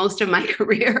think most of my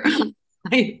career,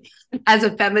 as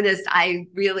a feminist, I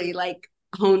really like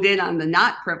honed in on the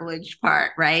not privileged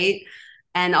part, right?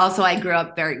 And also, I grew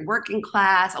up very working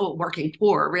class, working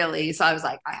poor, really. So I was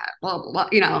like, I had blah, blah,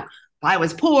 blah, I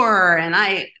was poor and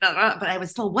but I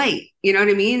was still white. You know what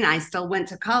I mean? I still went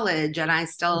to college and I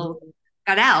still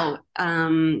got out.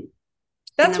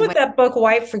 That's what that book,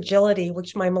 White Fragility,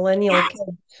 which my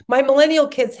millennial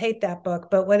kids hate that book,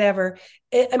 but whatever.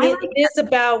 I mean, it is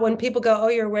about when people go, "Oh,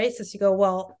 you're racist." You go,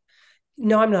 "Well,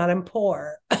 no, I'm not. I'm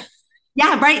poor."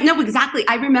 Yeah, right. No, exactly.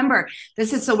 I remember,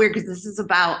 this is so weird because this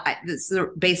is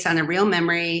based on a real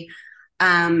memory.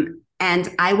 And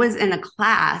I was in a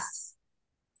class.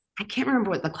 I can't remember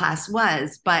what the class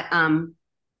was, but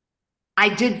I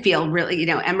did feel really,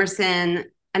 Emerson,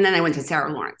 and then I went to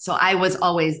Sarah Lawrence. So I was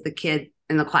always the kid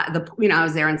in the class. I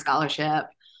was there in scholarship.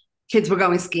 Kids were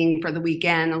going skiing for the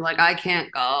weekend. I'm like, I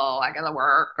can't go. I gotta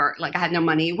work, or like I had no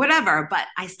money, whatever. But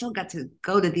I still got to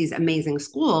go to these amazing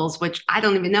schools, which I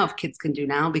don't even know if kids can do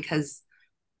now because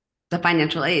the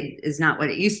financial aid is not what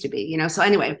it used to be. So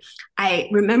anyway, I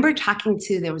remember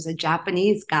there was a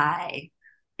Japanese guy,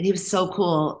 and he was so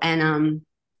cool, and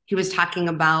he was talking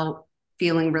about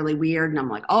feeling really weird, and I'm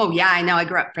like, oh yeah, I know, I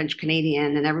grew up French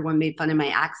Canadian, and everyone made fun of my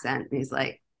accent, and he's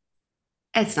like,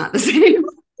 it's not the same.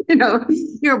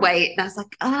 You're white. And I was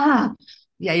like,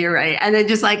 yeah, you're right. And then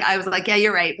I was like, yeah,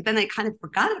 you're right. But then I kind of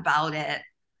forgot about it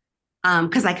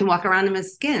because I can walk around in my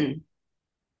skin.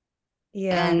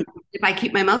 Yeah. And if I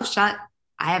keep my mouth shut,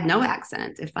 I have no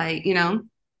accent. I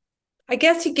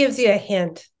guess he gives you a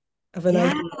hint of an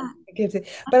idea. It gives it,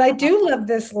 but I do love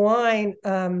this line.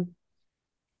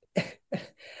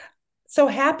 So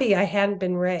happy I hadn't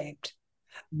been raped.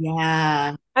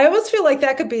 Yeah. I almost feel like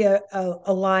that could be a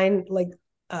line, like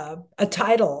a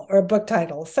title or a book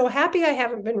title. So happy I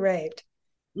haven't been raped.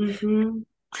 Mm-hmm.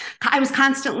 I was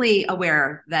constantly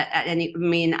aware that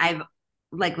I've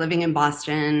like living in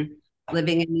Boston,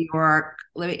 living in New York,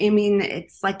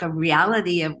 it's like a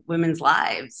reality of women's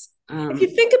lives. If you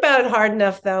think about it hard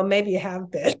enough, though, maybe you have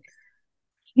been.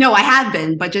 No, I have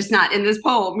been, but just not in this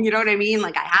poem. You know what I mean?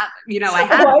 Like I have, I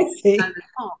have I see. in this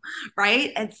poem,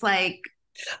 right? It's like,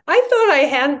 I thought I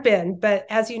hadn't been, but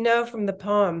as you know from the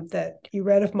poem that you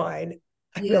read of mine,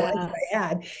 I realized I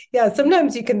had. Yeah,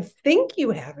 sometimes you can think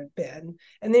you haven't been,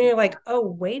 and then you're like, oh,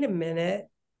 wait a minute.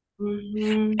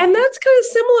 Mm-hmm. And that's kind of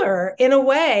similar in a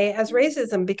way as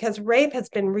racism, because rape has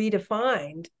been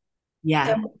redefined. Yeah.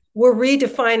 And we're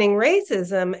redefining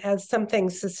racism as something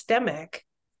systemic.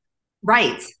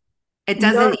 Right. It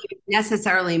doesn't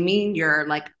necessarily mean you're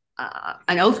like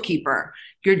an oath keeper.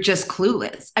 You're just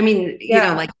clueless. I mean,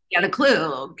 like get a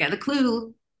clue,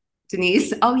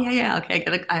 Denise. Oh yeah. Okay,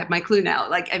 I have my clue now.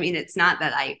 Like, I mean, it's not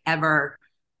that I ever,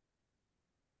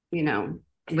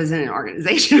 was in an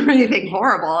organization or anything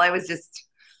horrible. I was just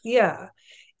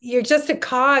you're just a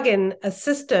cog in a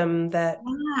system that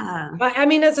I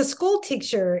mean, as a school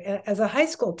teacher, as a high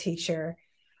school teacher,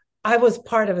 I was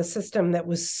part of a system that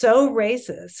was so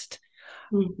racist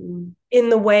in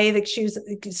the way that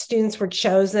students were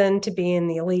chosen to be in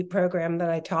the elite program that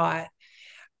I taught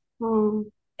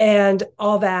and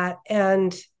all that.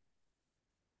 And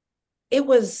it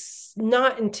was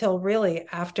not until really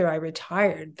after I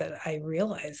retired that I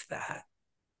realized that.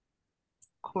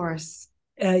 Of course.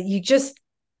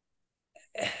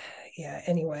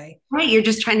 Anyway. Right. You're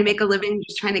just trying to make a living,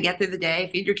 just trying to get through the day,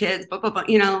 feed your kids,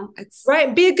 it's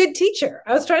right. Be a good teacher.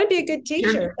 I was trying to be a good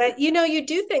teacher, but you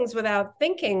do things without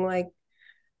thinking. Like,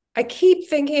 I keep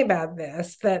thinking about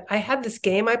this, that I had this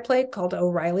game I played called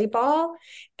O'Reilly Ball,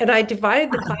 and I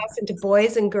divided the class into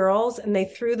boys and girls, and they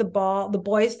threw the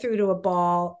boys threw the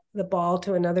ball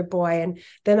to another boy, and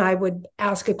then I would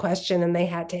ask a question and they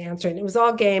had to answer it. And it was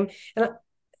all game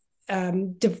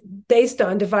and based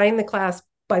on dividing the class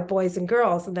by boys and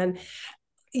girls. And then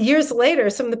years later,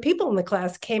 some of the people in the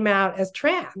class came out as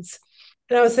trans.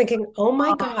 And I was thinking, oh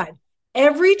my God,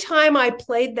 every time I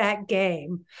played that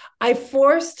game, I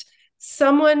forced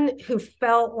someone who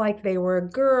felt like they were a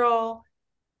girl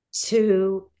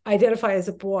to identify as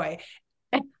a boy.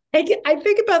 And I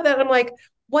think about that. I'm like,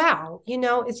 wow,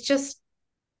 it's just,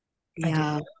 I don't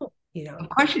know. Of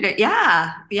course you did.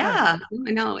 Yeah. I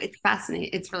know. It's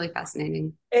fascinating. It's really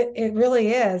fascinating. It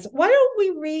really is. Why don't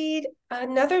we read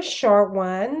another short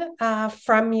one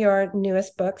from your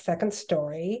newest book, Second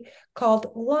Story,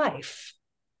 called Life?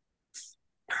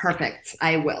 Perfect.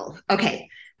 I will. Okay.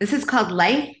 This is called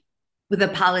Life with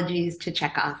Apologies to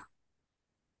Chekhov.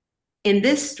 In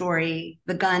this story,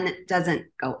 the gun doesn't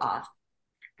go off.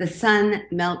 The sun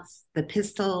melts the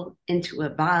pistol into a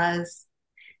vase,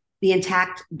 the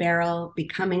intact barrel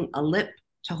becoming a lip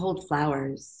to hold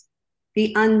flowers,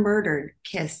 the unmurdered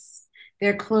kiss,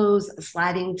 their clothes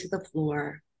sliding to the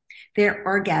floor, their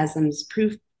orgasms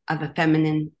proof of a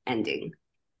feminine ending.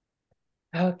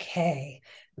 Okay.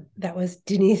 That was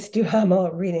Denise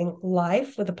Duhamel reading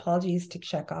Life with Apologies to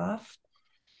Chekhov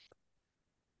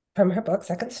from her book,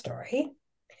 Second Story.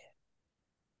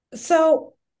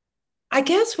 So I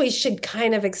guess we should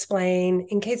kind of explain,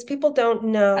 in case people don't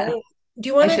know. Do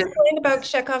you want to explain about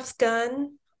Chekhov's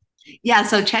gun? Yeah,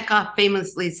 so Chekhov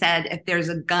famously said, if there's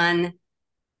a gun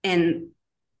in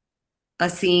a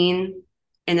scene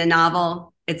in a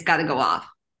novel, it's got to go off.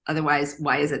 Otherwise,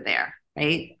 why is it there?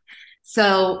 Right.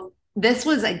 So this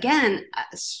was, again,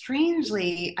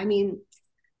 strangely, I mean,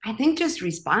 I think just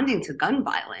responding to gun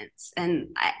violence. And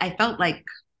I felt like,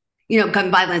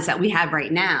 gun violence that we have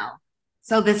right now.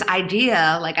 So this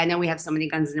idea, like, I know we have so many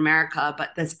guns in America,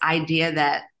 but this idea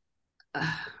that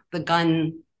the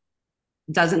gun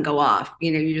doesn't go off,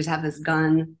 you just have this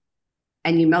gun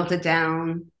and you melt it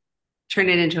down, turn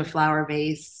it into a flower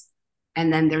vase,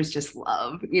 and then there's just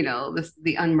love,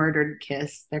 the unmurdered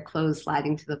kiss, their clothes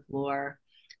sliding to the floor,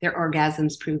 their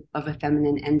orgasms proof of a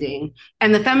feminine ending.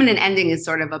 And the feminine ending is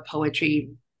sort of a poetry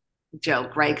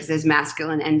joke, right? Because there's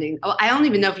masculine ending. Oh, I don't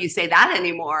even know if you say that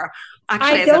anymore.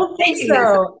 Actually, I don't think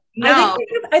so. No.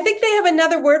 I think they have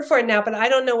another word for it now, but I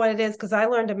don't know what it is because I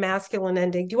learned a masculine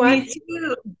ending. Do you want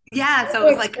to Yeah, so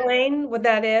it's explain what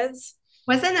that is?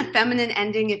 Wasn't a feminine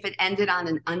ending if it ended on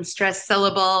an unstressed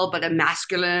syllable, but a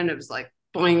masculine, it was like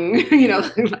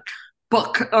boing,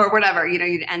 book or whatever,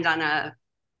 you'd end on a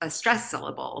stressed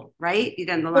syllable, right? You'd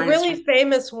end the line. A really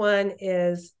famous one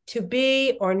is to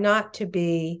be or not to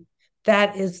be.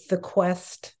 That is the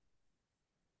question.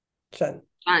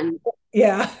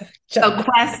 Yeah. So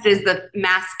quest is the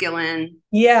masculine.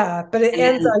 Yeah, but it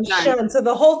ends on shun. So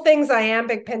the whole thing's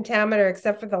iambic pentameter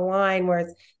except for the line where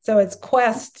it's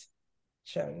quest.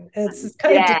 It's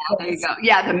kind of there you go.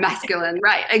 Yeah, the masculine,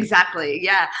 right? Exactly.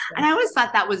 Yeah, and I always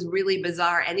thought that was really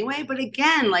bizarre anyway. But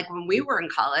again, like when we were in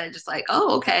college, it's like,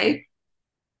 oh, okay,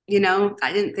 I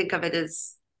didn't think of it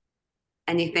as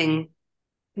anything.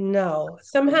 No,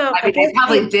 somehow I mean, I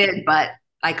probably did, but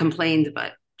I complained,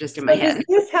 but just in my head. Does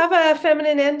this have a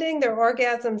feminine ending? Their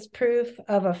orgasm's proof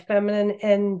of a feminine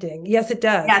ending. Yes, it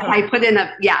does. Yes, I put in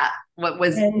what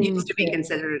was used to be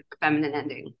considered a feminine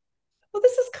ending. Well,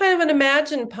 this is kind of an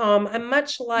imagined poem. I'm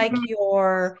much like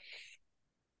your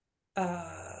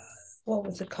what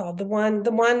was it called? The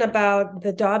one about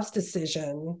the Dobbs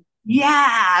decision.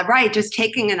 Yeah, right. Just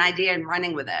taking an idea and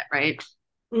running with it, right?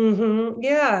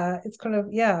 Yeah, it's kind of,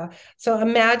 yeah. So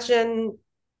imagine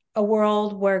a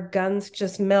world where guns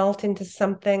just melt into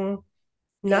something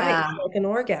nice, like an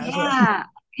orgasm.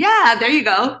 Yeah, there you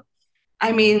go.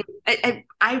 I mean,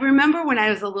 I remember when I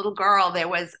was a little girl, there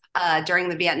was during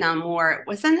the Vietnam War,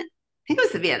 I think it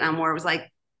was the Vietnam War, it was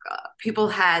like people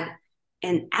had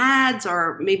in ads,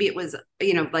 or maybe it was,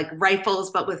 like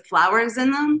rifles, but with flowers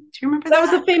in them. Do you remember that?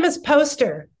 That was a famous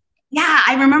poster. Yeah,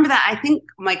 I remember that. I think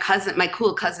my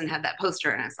cool cousin had that poster,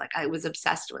 and I was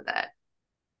obsessed with it.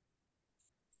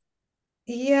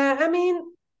 Yeah, I mean,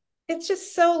 it's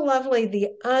just so lovely. The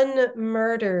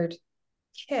unmurdered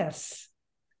kiss,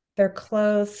 their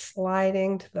clothes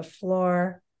sliding to the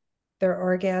floor, their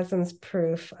orgasms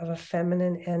proof of a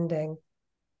feminine ending.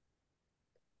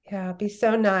 Yeah, it'd be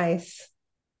so nice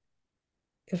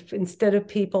if instead of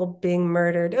people being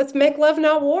murdered, let's make love,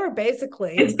 not war,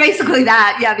 basically. It's basically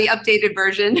that. Yeah, the updated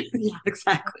version. Yeah,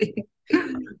 exactly.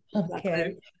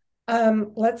 Okay.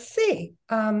 Let's see.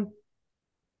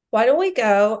 Why don't we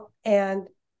go and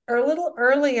a little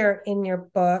earlier in your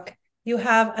book, you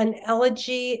have an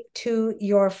elegy to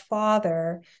your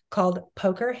father called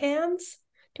Poker Hands.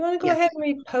 Do you want to go ahead and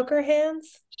read Poker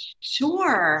Hands?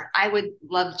 Sure, I would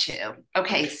love to.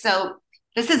 Okay, so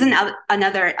this is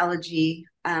another elegy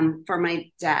for my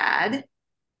dad.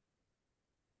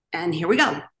 And here we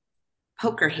go.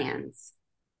 Poker Hands.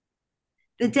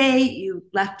 The day you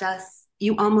left us,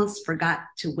 you almost forgot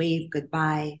to wave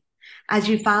goodbye as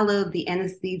you followed the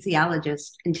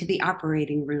anesthesiologist into the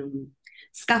operating room,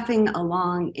 scuffing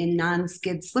along in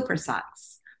non-skid slipper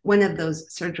socks, one of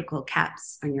those surgical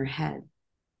caps on your head.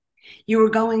 You were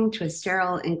going to a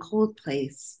sterile and cold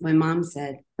place when Mom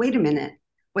said, "Wait a minute,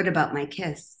 what about my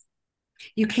kiss?"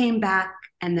 You came back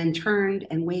and then turned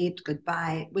and waved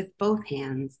goodbye with both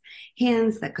hands,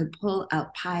 hands that could pull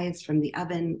out pies from the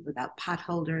oven without pot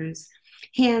holders,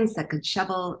 hands that could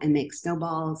shovel and make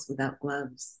snowballs without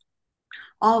gloves.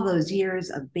 All those years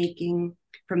of baking,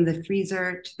 from the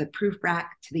freezer to the proof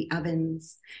rack to the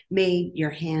ovens, made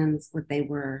your hands what they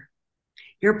were.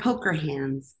 Your poker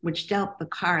hands, which dealt the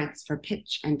cards for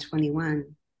pitch and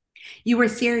 21. You were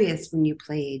serious when you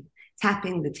played,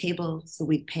 tapping the table so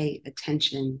we'd pay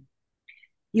attention.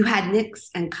 You had nicks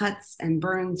and cuts and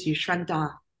burns you shrugged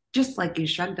off, just like you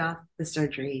shrugged off the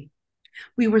surgery.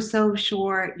 We were so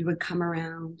sure you would come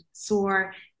around.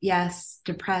 Sore, yes.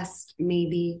 Depressed,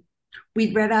 maybe.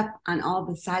 We'd read up on all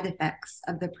the side effects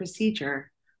of the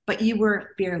procedure, but you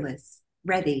were fearless,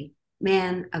 ready,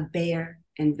 man of Bayer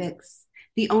and Vicks,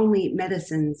 the only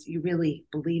medicines you really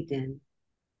believed in.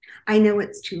 I know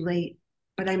it's too late,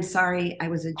 but I'm sorry I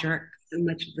was a jerk so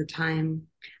much of the time.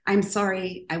 I'm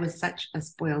sorry I was such a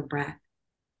spoiled brat.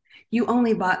 You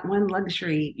only bought one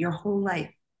luxury your whole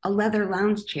life, a leather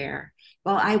lounge chair,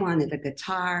 while I wanted a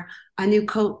guitar, a new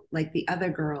coat like the other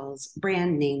girls,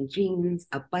 brand name jeans,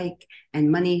 a bike,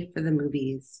 and money for the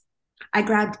movies. I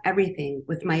grabbed everything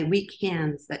with my weak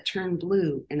hands that turn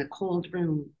blue in a cold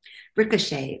room,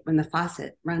 ricochet when the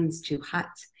faucet runs too hot,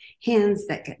 hands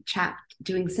that get chapped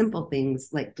doing simple things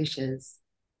like dishes.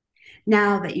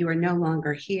 Now that you are no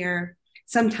longer here,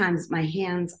 sometimes my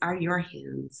hands are your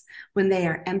hands when they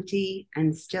are empty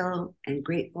and still and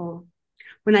grateful.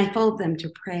 When I fold them to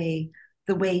pray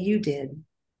the way you did.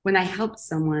 When I helped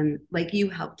someone like you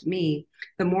helped me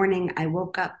the morning I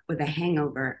woke up with a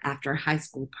hangover after a high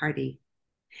school party.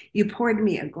 You poured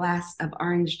me a glass of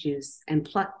orange juice and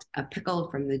plucked a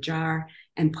pickle from the jar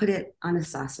and put it on a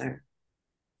saucer.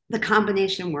 The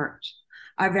combination worked.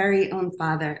 Our very own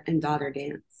father and daughter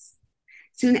dance.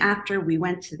 Soon after, we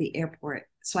went to the airport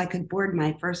so I could board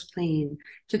my first plane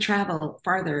to travel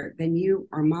farther than you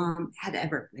or mom had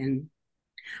ever been.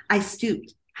 I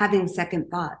stooped, having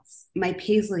second thoughts, my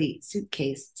paisley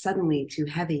suitcase suddenly too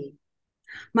heavy.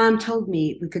 Mom told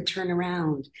me we could turn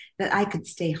around, that I could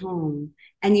stay home.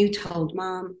 And you told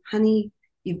Mom, honey,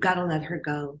 you've got to let her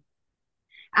go.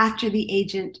 After the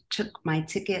agent took my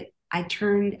ticket, I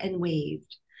turned and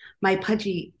waved, my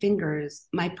pudgy fingers,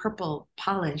 my purple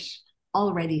polish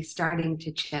already starting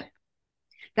to chip.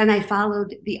 Then I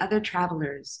followed the other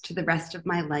travelers to the rest of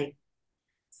my life,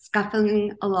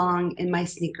 scuffling along in my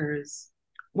sneakers,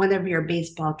 one of your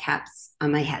baseball caps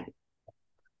on my head.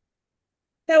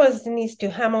 That was Denise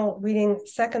Duhamel reading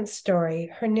Second Story,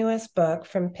 her newest book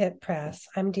from Pitt Press.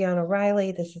 I'm Dion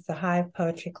O'Reilly. This is the Hive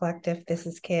Poetry Collective. This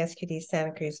is KSQD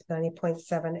Santa Cruz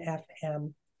 90.7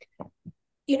 FM.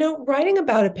 You know, writing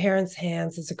about a parent's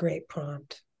hands is a great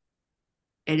prompt.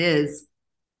 It is.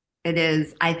 It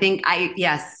is.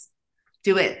 Yes,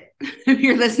 do it. If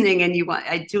you're listening and you want,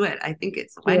 I do it. I think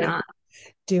it's, why not?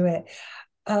 Do it.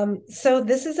 So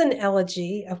this is an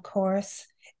elegy, of course.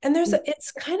 And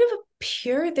it's kind of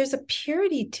there's a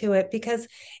purity to it because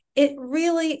it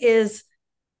really is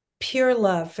pure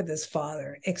love for this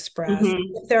father expressed.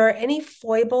 Mm-hmm. If there are any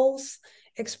foibles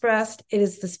expressed, it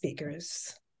is the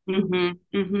speakers.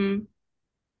 Mm-hmm. Mm-hmm.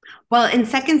 Well, in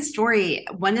Second Story,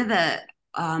 one of the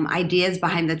ideas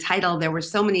behind the title, there were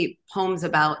so many poems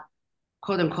about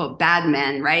quote unquote bad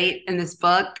men, right? In this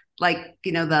book, like,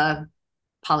 the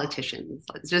politicians,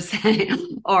 let's just say,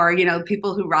 or,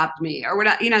 people who robbed me or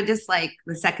whatever, just like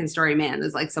the Second Story man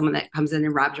is like someone that comes in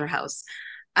and robs your house.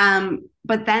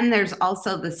 But then there's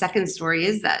also the second story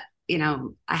is that,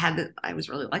 I was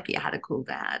really lucky. I had a cool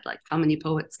dad. Like how many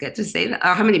poets get to say that,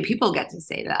 or how many people get to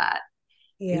say that?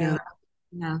 Yeah.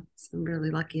 So I'm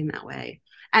really lucky in that way.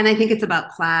 And I think it's about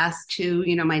class too.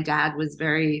 My dad was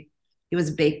he was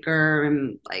a baker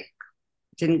and like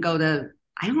didn't go to,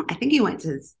 I think he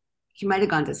might have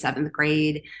gone to seventh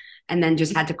grade and then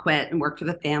just had to quit and work for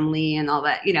the family and all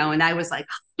that, and I was like,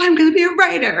 oh, I'm going to be a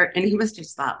writer. And he must have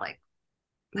thought like,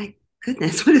 my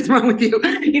goodness, what is wrong with you?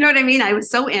 You know what I mean? I was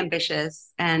so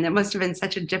ambitious and it must have been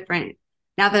such a different,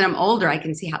 now that I'm older, I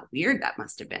can see how weird that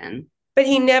must have been. But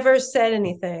he never said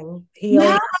anything.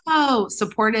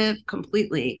 Supportive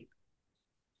completely.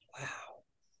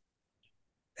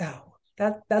 Wow.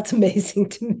 That's amazing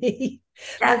to me.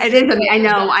 Yeah, it is. I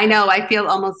know. I feel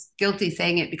almost guilty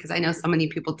saying it because I know so many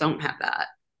people don't have that.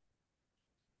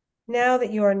 Now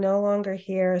that you are no longer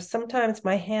here, sometimes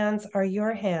my hands are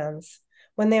your hands.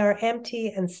 When they are empty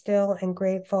and still and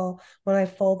grateful, when I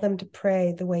fold them to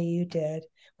pray the way you did,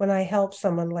 when I help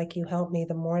someone like you helped me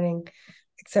the morning,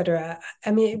 etc.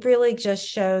 I mean, it really just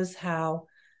shows how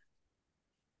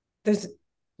there's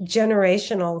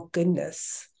generational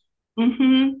goodness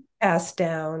passed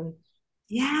down.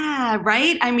 Yeah,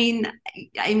 right. I mean,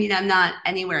 I'm not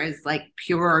anywhere as like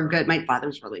pure or good. My father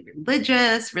was really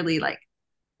religious, really like,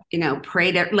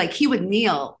 prayed, like he would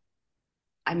kneel.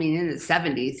 I mean, in his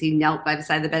 70s, he knelt by the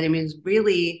side of the bed. I mean, it was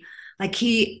really like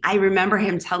I remember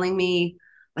him telling me,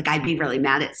 like, I'd be really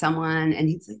mad at someone. And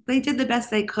he's like, they did the best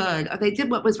they could, or they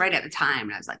did what was right at the time.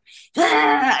 And I was like,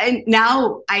 ah! And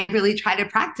now I really try to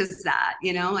practice that.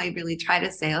 I really try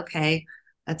to say, okay,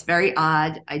 that's very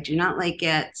odd. I do not like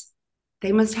it.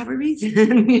 They must have a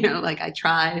reason, like I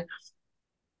try.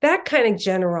 that kind of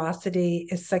generosity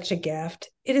is such a gift.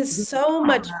 It is so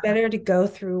much better to go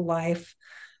through life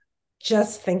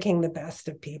just thinking the best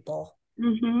of people.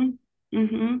 Mm-hmm.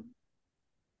 Mm-hmm.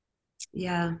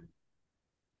 Yeah.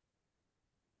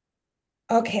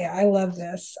 Okay, I love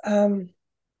this.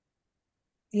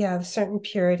 Yeah, a certain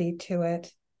purity to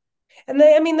it. And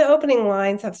the opening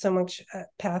lines have so much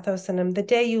pathos in them. The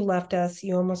day you left us,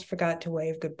 you almost forgot to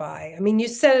wave goodbye. I mean, you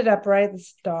set it up right at the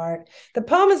start. The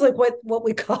poem is like what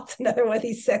we call another one of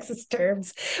these sexist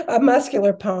terms, a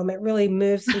muscular poem. It really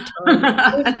moves through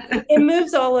time. It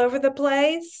moves all over the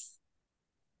place.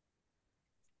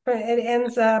 It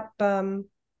ends up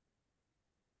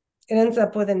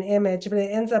with an image, but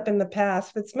it ends up in the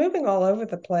past. But it's moving all over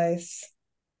the place.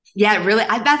 Yeah, really.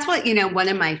 That's what, one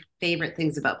of my favorite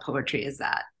things about poetry is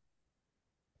that.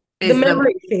 The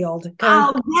memory field.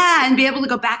 Oh, yeah. And be able to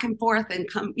go back and forth and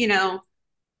come,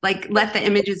 like let the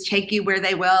images take you where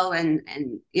they will. And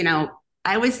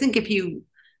I always think if you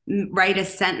write a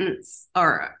sentence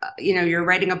or, you're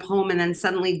writing a poem and then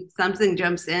suddenly something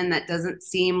jumps in that doesn't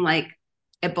seem like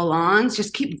it belongs,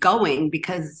 just keep going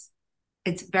because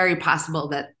it's very possible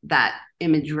that that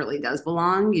image really does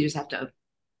belong. You just have to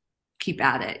keep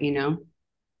at it,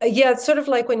 Yeah, it's sort of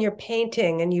like when you're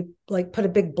painting and you like put a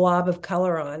big blob of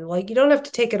color on. Like you don't have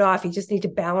to take it off. You just need to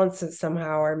balance it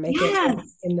somehow or make it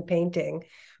in the painting.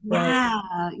 Right.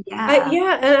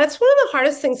 Yeah. And that's one of the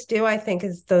hardest things to do, I think,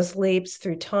 is those leaps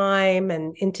through time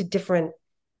and into different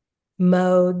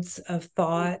modes of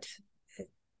thought.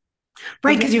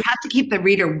 Right, because you have to keep the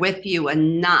reader with you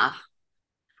enough.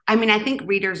 I mean, I think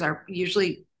readers are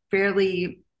usually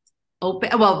fairly open.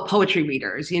 Well, poetry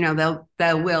readers,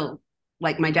 they will,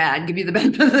 like my dad, give you the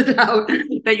benefit of the doubt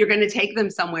that you're going to take them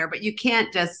somewhere, but you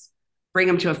can't just bring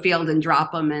them to a field and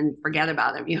drop them and forget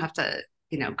about them. You have to,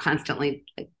 constantly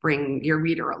bring your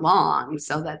reader along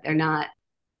so that they're not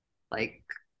like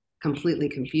completely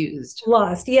confused.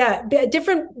 Lost. Yeah.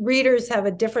 Different readers have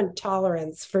a different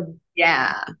tolerance for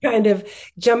kind of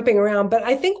jumping around. But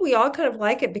I think we all kind of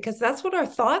like it because that's what our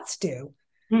thoughts do.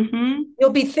 Mm-hmm.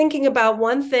 You'll be thinking about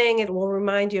one thing, it will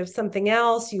remind you of something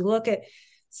else. You look at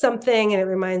something and it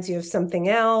reminds you of something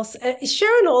else.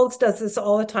 Sharon Olds does this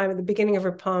all the time. At the beginning of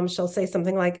her poem, she'll say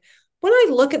something like, when I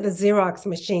look at the Xerox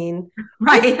machine,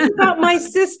 I think about my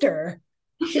sister.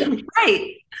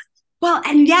 Right. Well,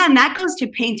 and that goes to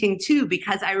painting too,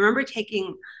 because I remember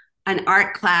taking an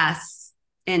art class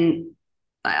in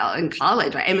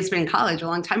college. I must have been in college a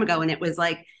long time ago. And it was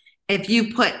like, if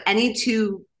you put any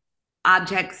two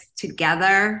objects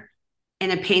together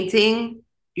in a painting,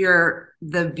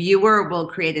 the viewer will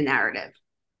create a narrative,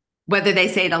 whether they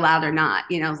say it aloud or not.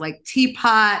 It's like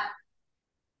teapot,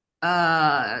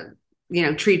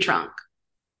 tree trunk.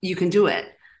 You can do it.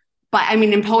 But I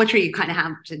mean, in poetry, you kind of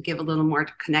have to give a little more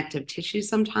connective tissue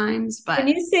sometimes. But when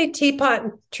you say teapot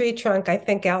and tree trunk, I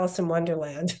think Alice in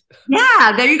Wonderland.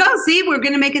 Yeah, there you go. See, we're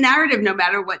going to make a narrative no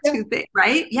matter what two things,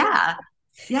 right? Yeah.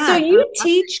 Yeah. So you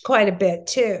teach quite a bit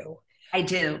too. I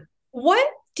do. What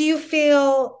do you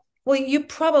feel? Well, you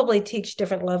probably teach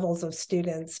different levels of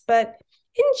students, but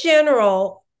in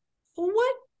general,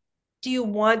 what do you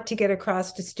want to get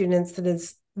across to students that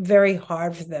is very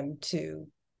hard for them to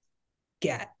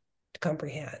get, to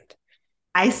comprehend?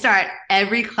 I start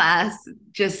every class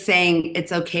just saying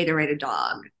it's okay to write a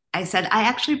dog. I said, I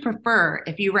actually prefer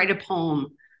if you write a poem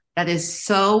that is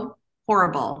so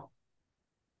horrible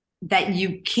that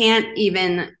you can't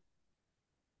even,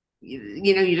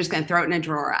 you're just going to throw it in a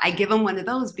drawer. I give them one of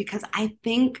those because I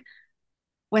think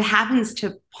what happens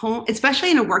to poem,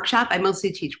 especially in a workshop, I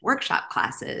mostly teach workshop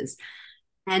classes.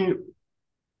 And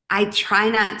I try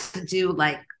not to do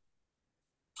like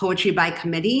poetry by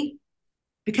committee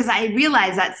because I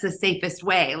realize that's the safest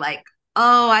way. Like,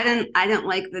 oh, I didn't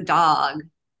like the dog.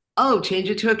 Oh, change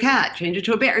it to a cat, change it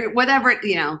to a bear, whatever,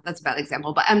 that's a bad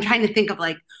example, but I'm trying to think of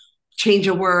like change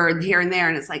a word here and there.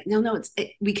 And it's like, no,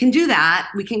 we can do that.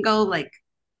 We can go like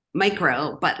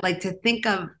micro, but like to think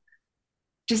of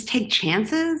just take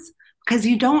chances because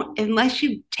unless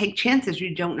you take chances,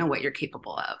 you don't know what you're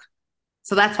capable of.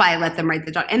 So that's why I let them write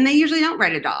the dog. And they usually don't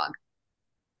write a dog.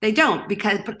 They don't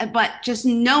but just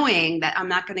knowing that I'm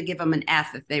not going to give them an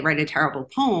F if they write a terrible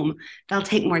poem, they'll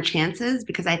take more chances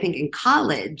because I think in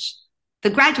college,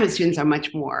 the graduate students are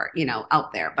much more,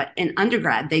 out there. But in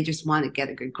undergrad, they just want to get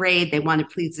a good grade. They want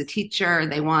to please the teacher.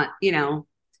 They want,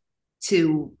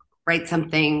 to write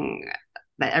something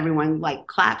that everyone like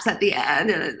claps at the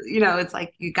end. And, it's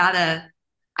like you gotta.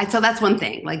 So that's one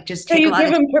thing. Like just take a lot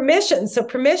of them permission. So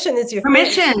permission is your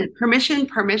permission,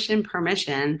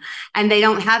 and they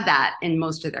don't have that in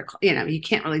most of their. You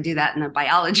can't really do that in a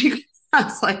biology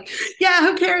class. Like, yeah,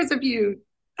 who cares if you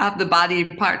have the body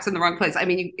parts in the wrong place. I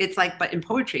mean, it's like, but in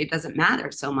poetry, it doesn't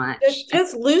matter so much.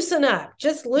 Just loosen up.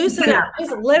 Just loosen up.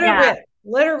 Just let her rip.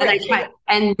 Let her And rip. I try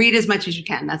and read as much as you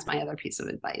can. That's my other piece of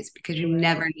advice, because you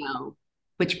never know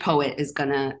which poet is going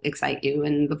to excite you.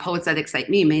 And the poets that excite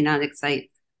me may not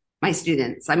excite my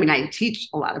students. I mean, I teach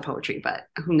a lot of poetry, but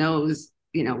who knows,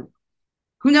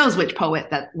 who knows which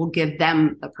poet that will give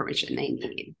them the permission they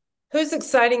need. Who's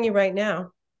exciting you right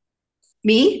now?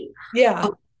 Me? Yeah.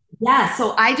 Oh, yeah.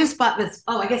 So I just bought this.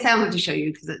 Oh, I guess I don't have to show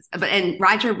you and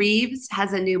Roger Reeves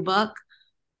has a new book.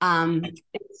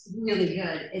 It's really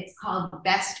good. It's called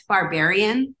Best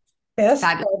Barbarian. Best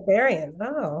Barbarian.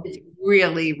 Oh. It's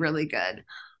really, really good.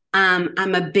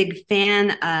 I'm a big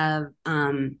fan of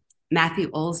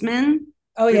Matthew Olsman.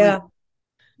 Oh, yeah.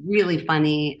 Really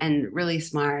funny and really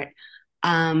smart.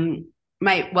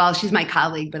 She's my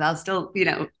colleague, but I'll still,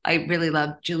 I really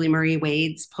love Julie Marie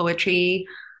Wade's poetry.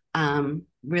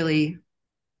 Really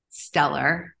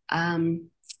stellar.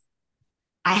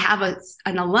 I have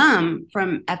an alum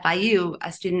from FIU,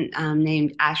 a student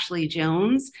named Ashley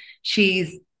Jones.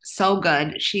 She's so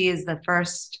good. She is the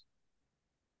first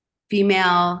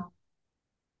female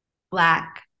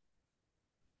Black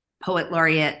poet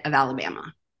laureate of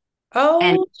Alabama. Oh,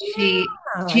 and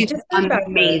she's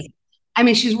amazing. I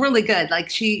mean, she's really good.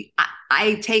 Like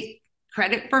I take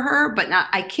credit for her, but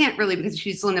I can't really, because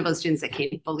she's one of those students that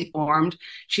came fully formed.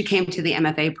 She came to the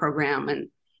MFA program and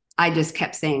I just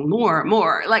kept saying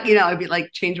more, like, I'd be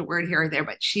like, change a word here or there,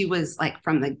 but she was like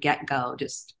from the get-go,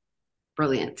 just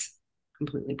brilliant,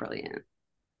 completely brilliant.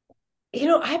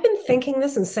 I've been thinking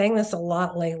this and saying this a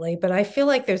lot lately, but I feel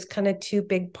like there's kind of two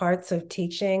big parts of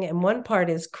teaching. And one part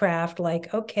is craft,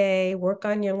 like, okay, work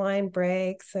on your line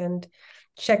breaks and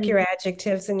check your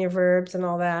adjectives and your verbs and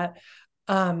all that.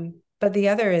 But the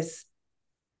other is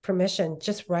permission.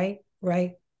 Just write.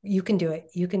 You can do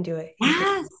it. You can do it.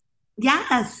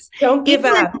 Yes. Don't give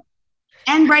up.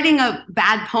 And writing a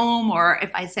bad poem, or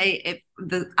if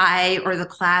I or the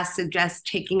class suggests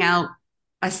taking out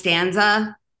a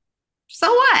stanza,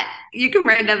 so what? You can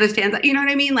write another stanza. You know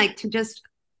what I mean? Like, to just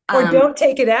or don't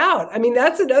take it out. I mean,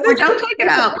 that's another. Or don't take it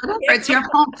out. It's your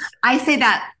poem. I say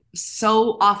that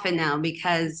so often now,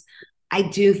 because I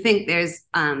do think there's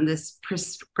this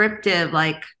prescriptive,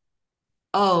 like,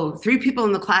 oh, 3 people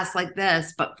in the class like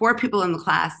this, but 4 people in the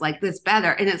class like this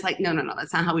better. And it's like, no,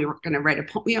 that's not how we were going to write a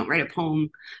poem. We don't write a poem.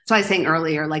 So I was saying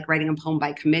earlier, like writing a poem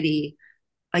by committee,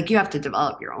 like you have to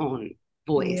develop your own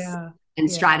voice and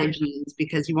strategies,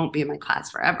 because you won't be in my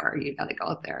class forever. You got to go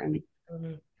out there and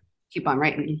keep on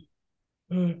writing.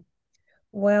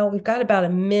 Well, we've got about a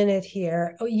minute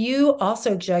here. Oh, you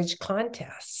also judge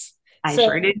contests. I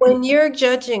sure did. When you're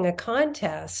judging a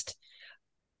contest,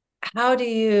 how do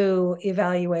you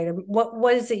evaluate it?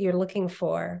 What is it you're looking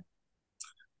for?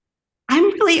 I'm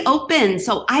really open.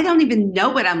 So I don't even know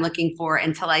what I'm looking for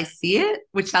until I see it,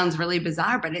 which sounds really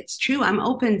bizarre, but it's true. I'm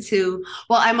open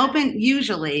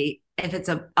usually if it's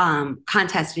a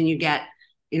contest and you get,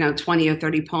 20 or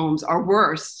 30 poems, or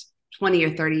worse, 20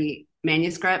 or 30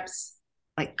 manuscripts,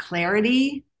 like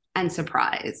clarity and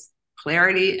surprise.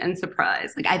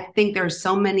 Like, I think there's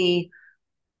so many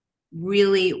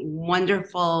really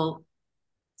wonderful,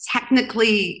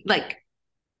 technically, like,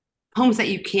 poems that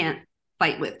you can't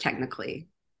fight with technically,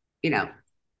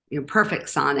 perfect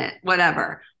sonnet,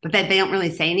 whatever, but that they don't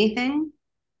really say anything.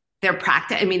 They're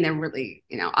they're really,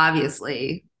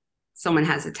 obviously someone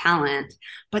has a talent,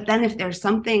 but then if there's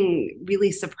something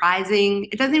really surprising,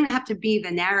 it doesn't even have to be the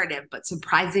narrative, but a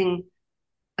surprising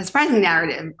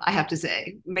narrative, I have to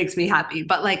say, makes me happy.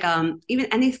 But like, even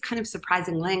any kind of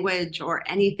surprising language, or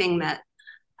anything that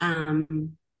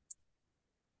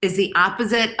is the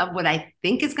opposite of what I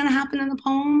think is going to happen in the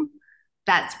poem,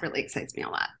 that's really excites me a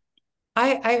lot.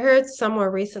 I heard somewhere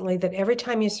recently that every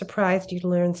time you're surprised, you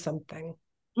learn something.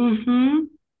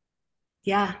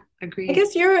 Yeah, agreed.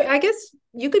 I guess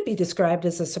you could be described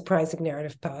as a surprising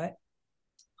narrative poet.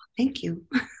 Thank you.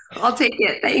 I'll take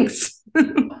it. Thanks.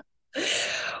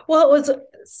 Well, it was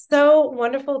so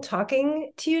wonderful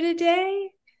talking to you today,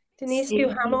 Denise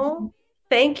Duhamel.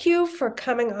 Thank you for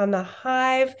coming on The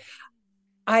Hive.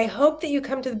 I hope that you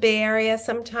come to the Bay Area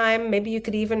sometime. Maybe you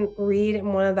could even read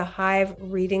in one of the Hive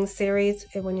reading series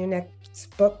when your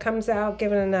next book comes out,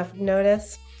 given enough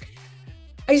notice.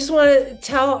 I just want to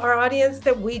tell our audience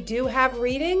that we do have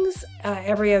readings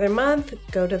every other month.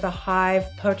 Go to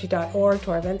thehivepoetry.org,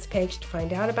 to our events page, to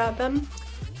find out about them.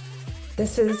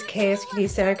 This is KSQD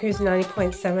Santa Cruz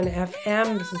 90.7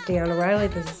 FM. This is Dion O'Reilly.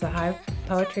 This is the Hive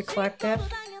Poetry Collective.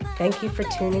 Thank you for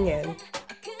tuning in.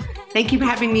 Thank you for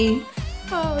having me.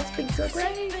 Oh, it's been so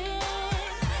great.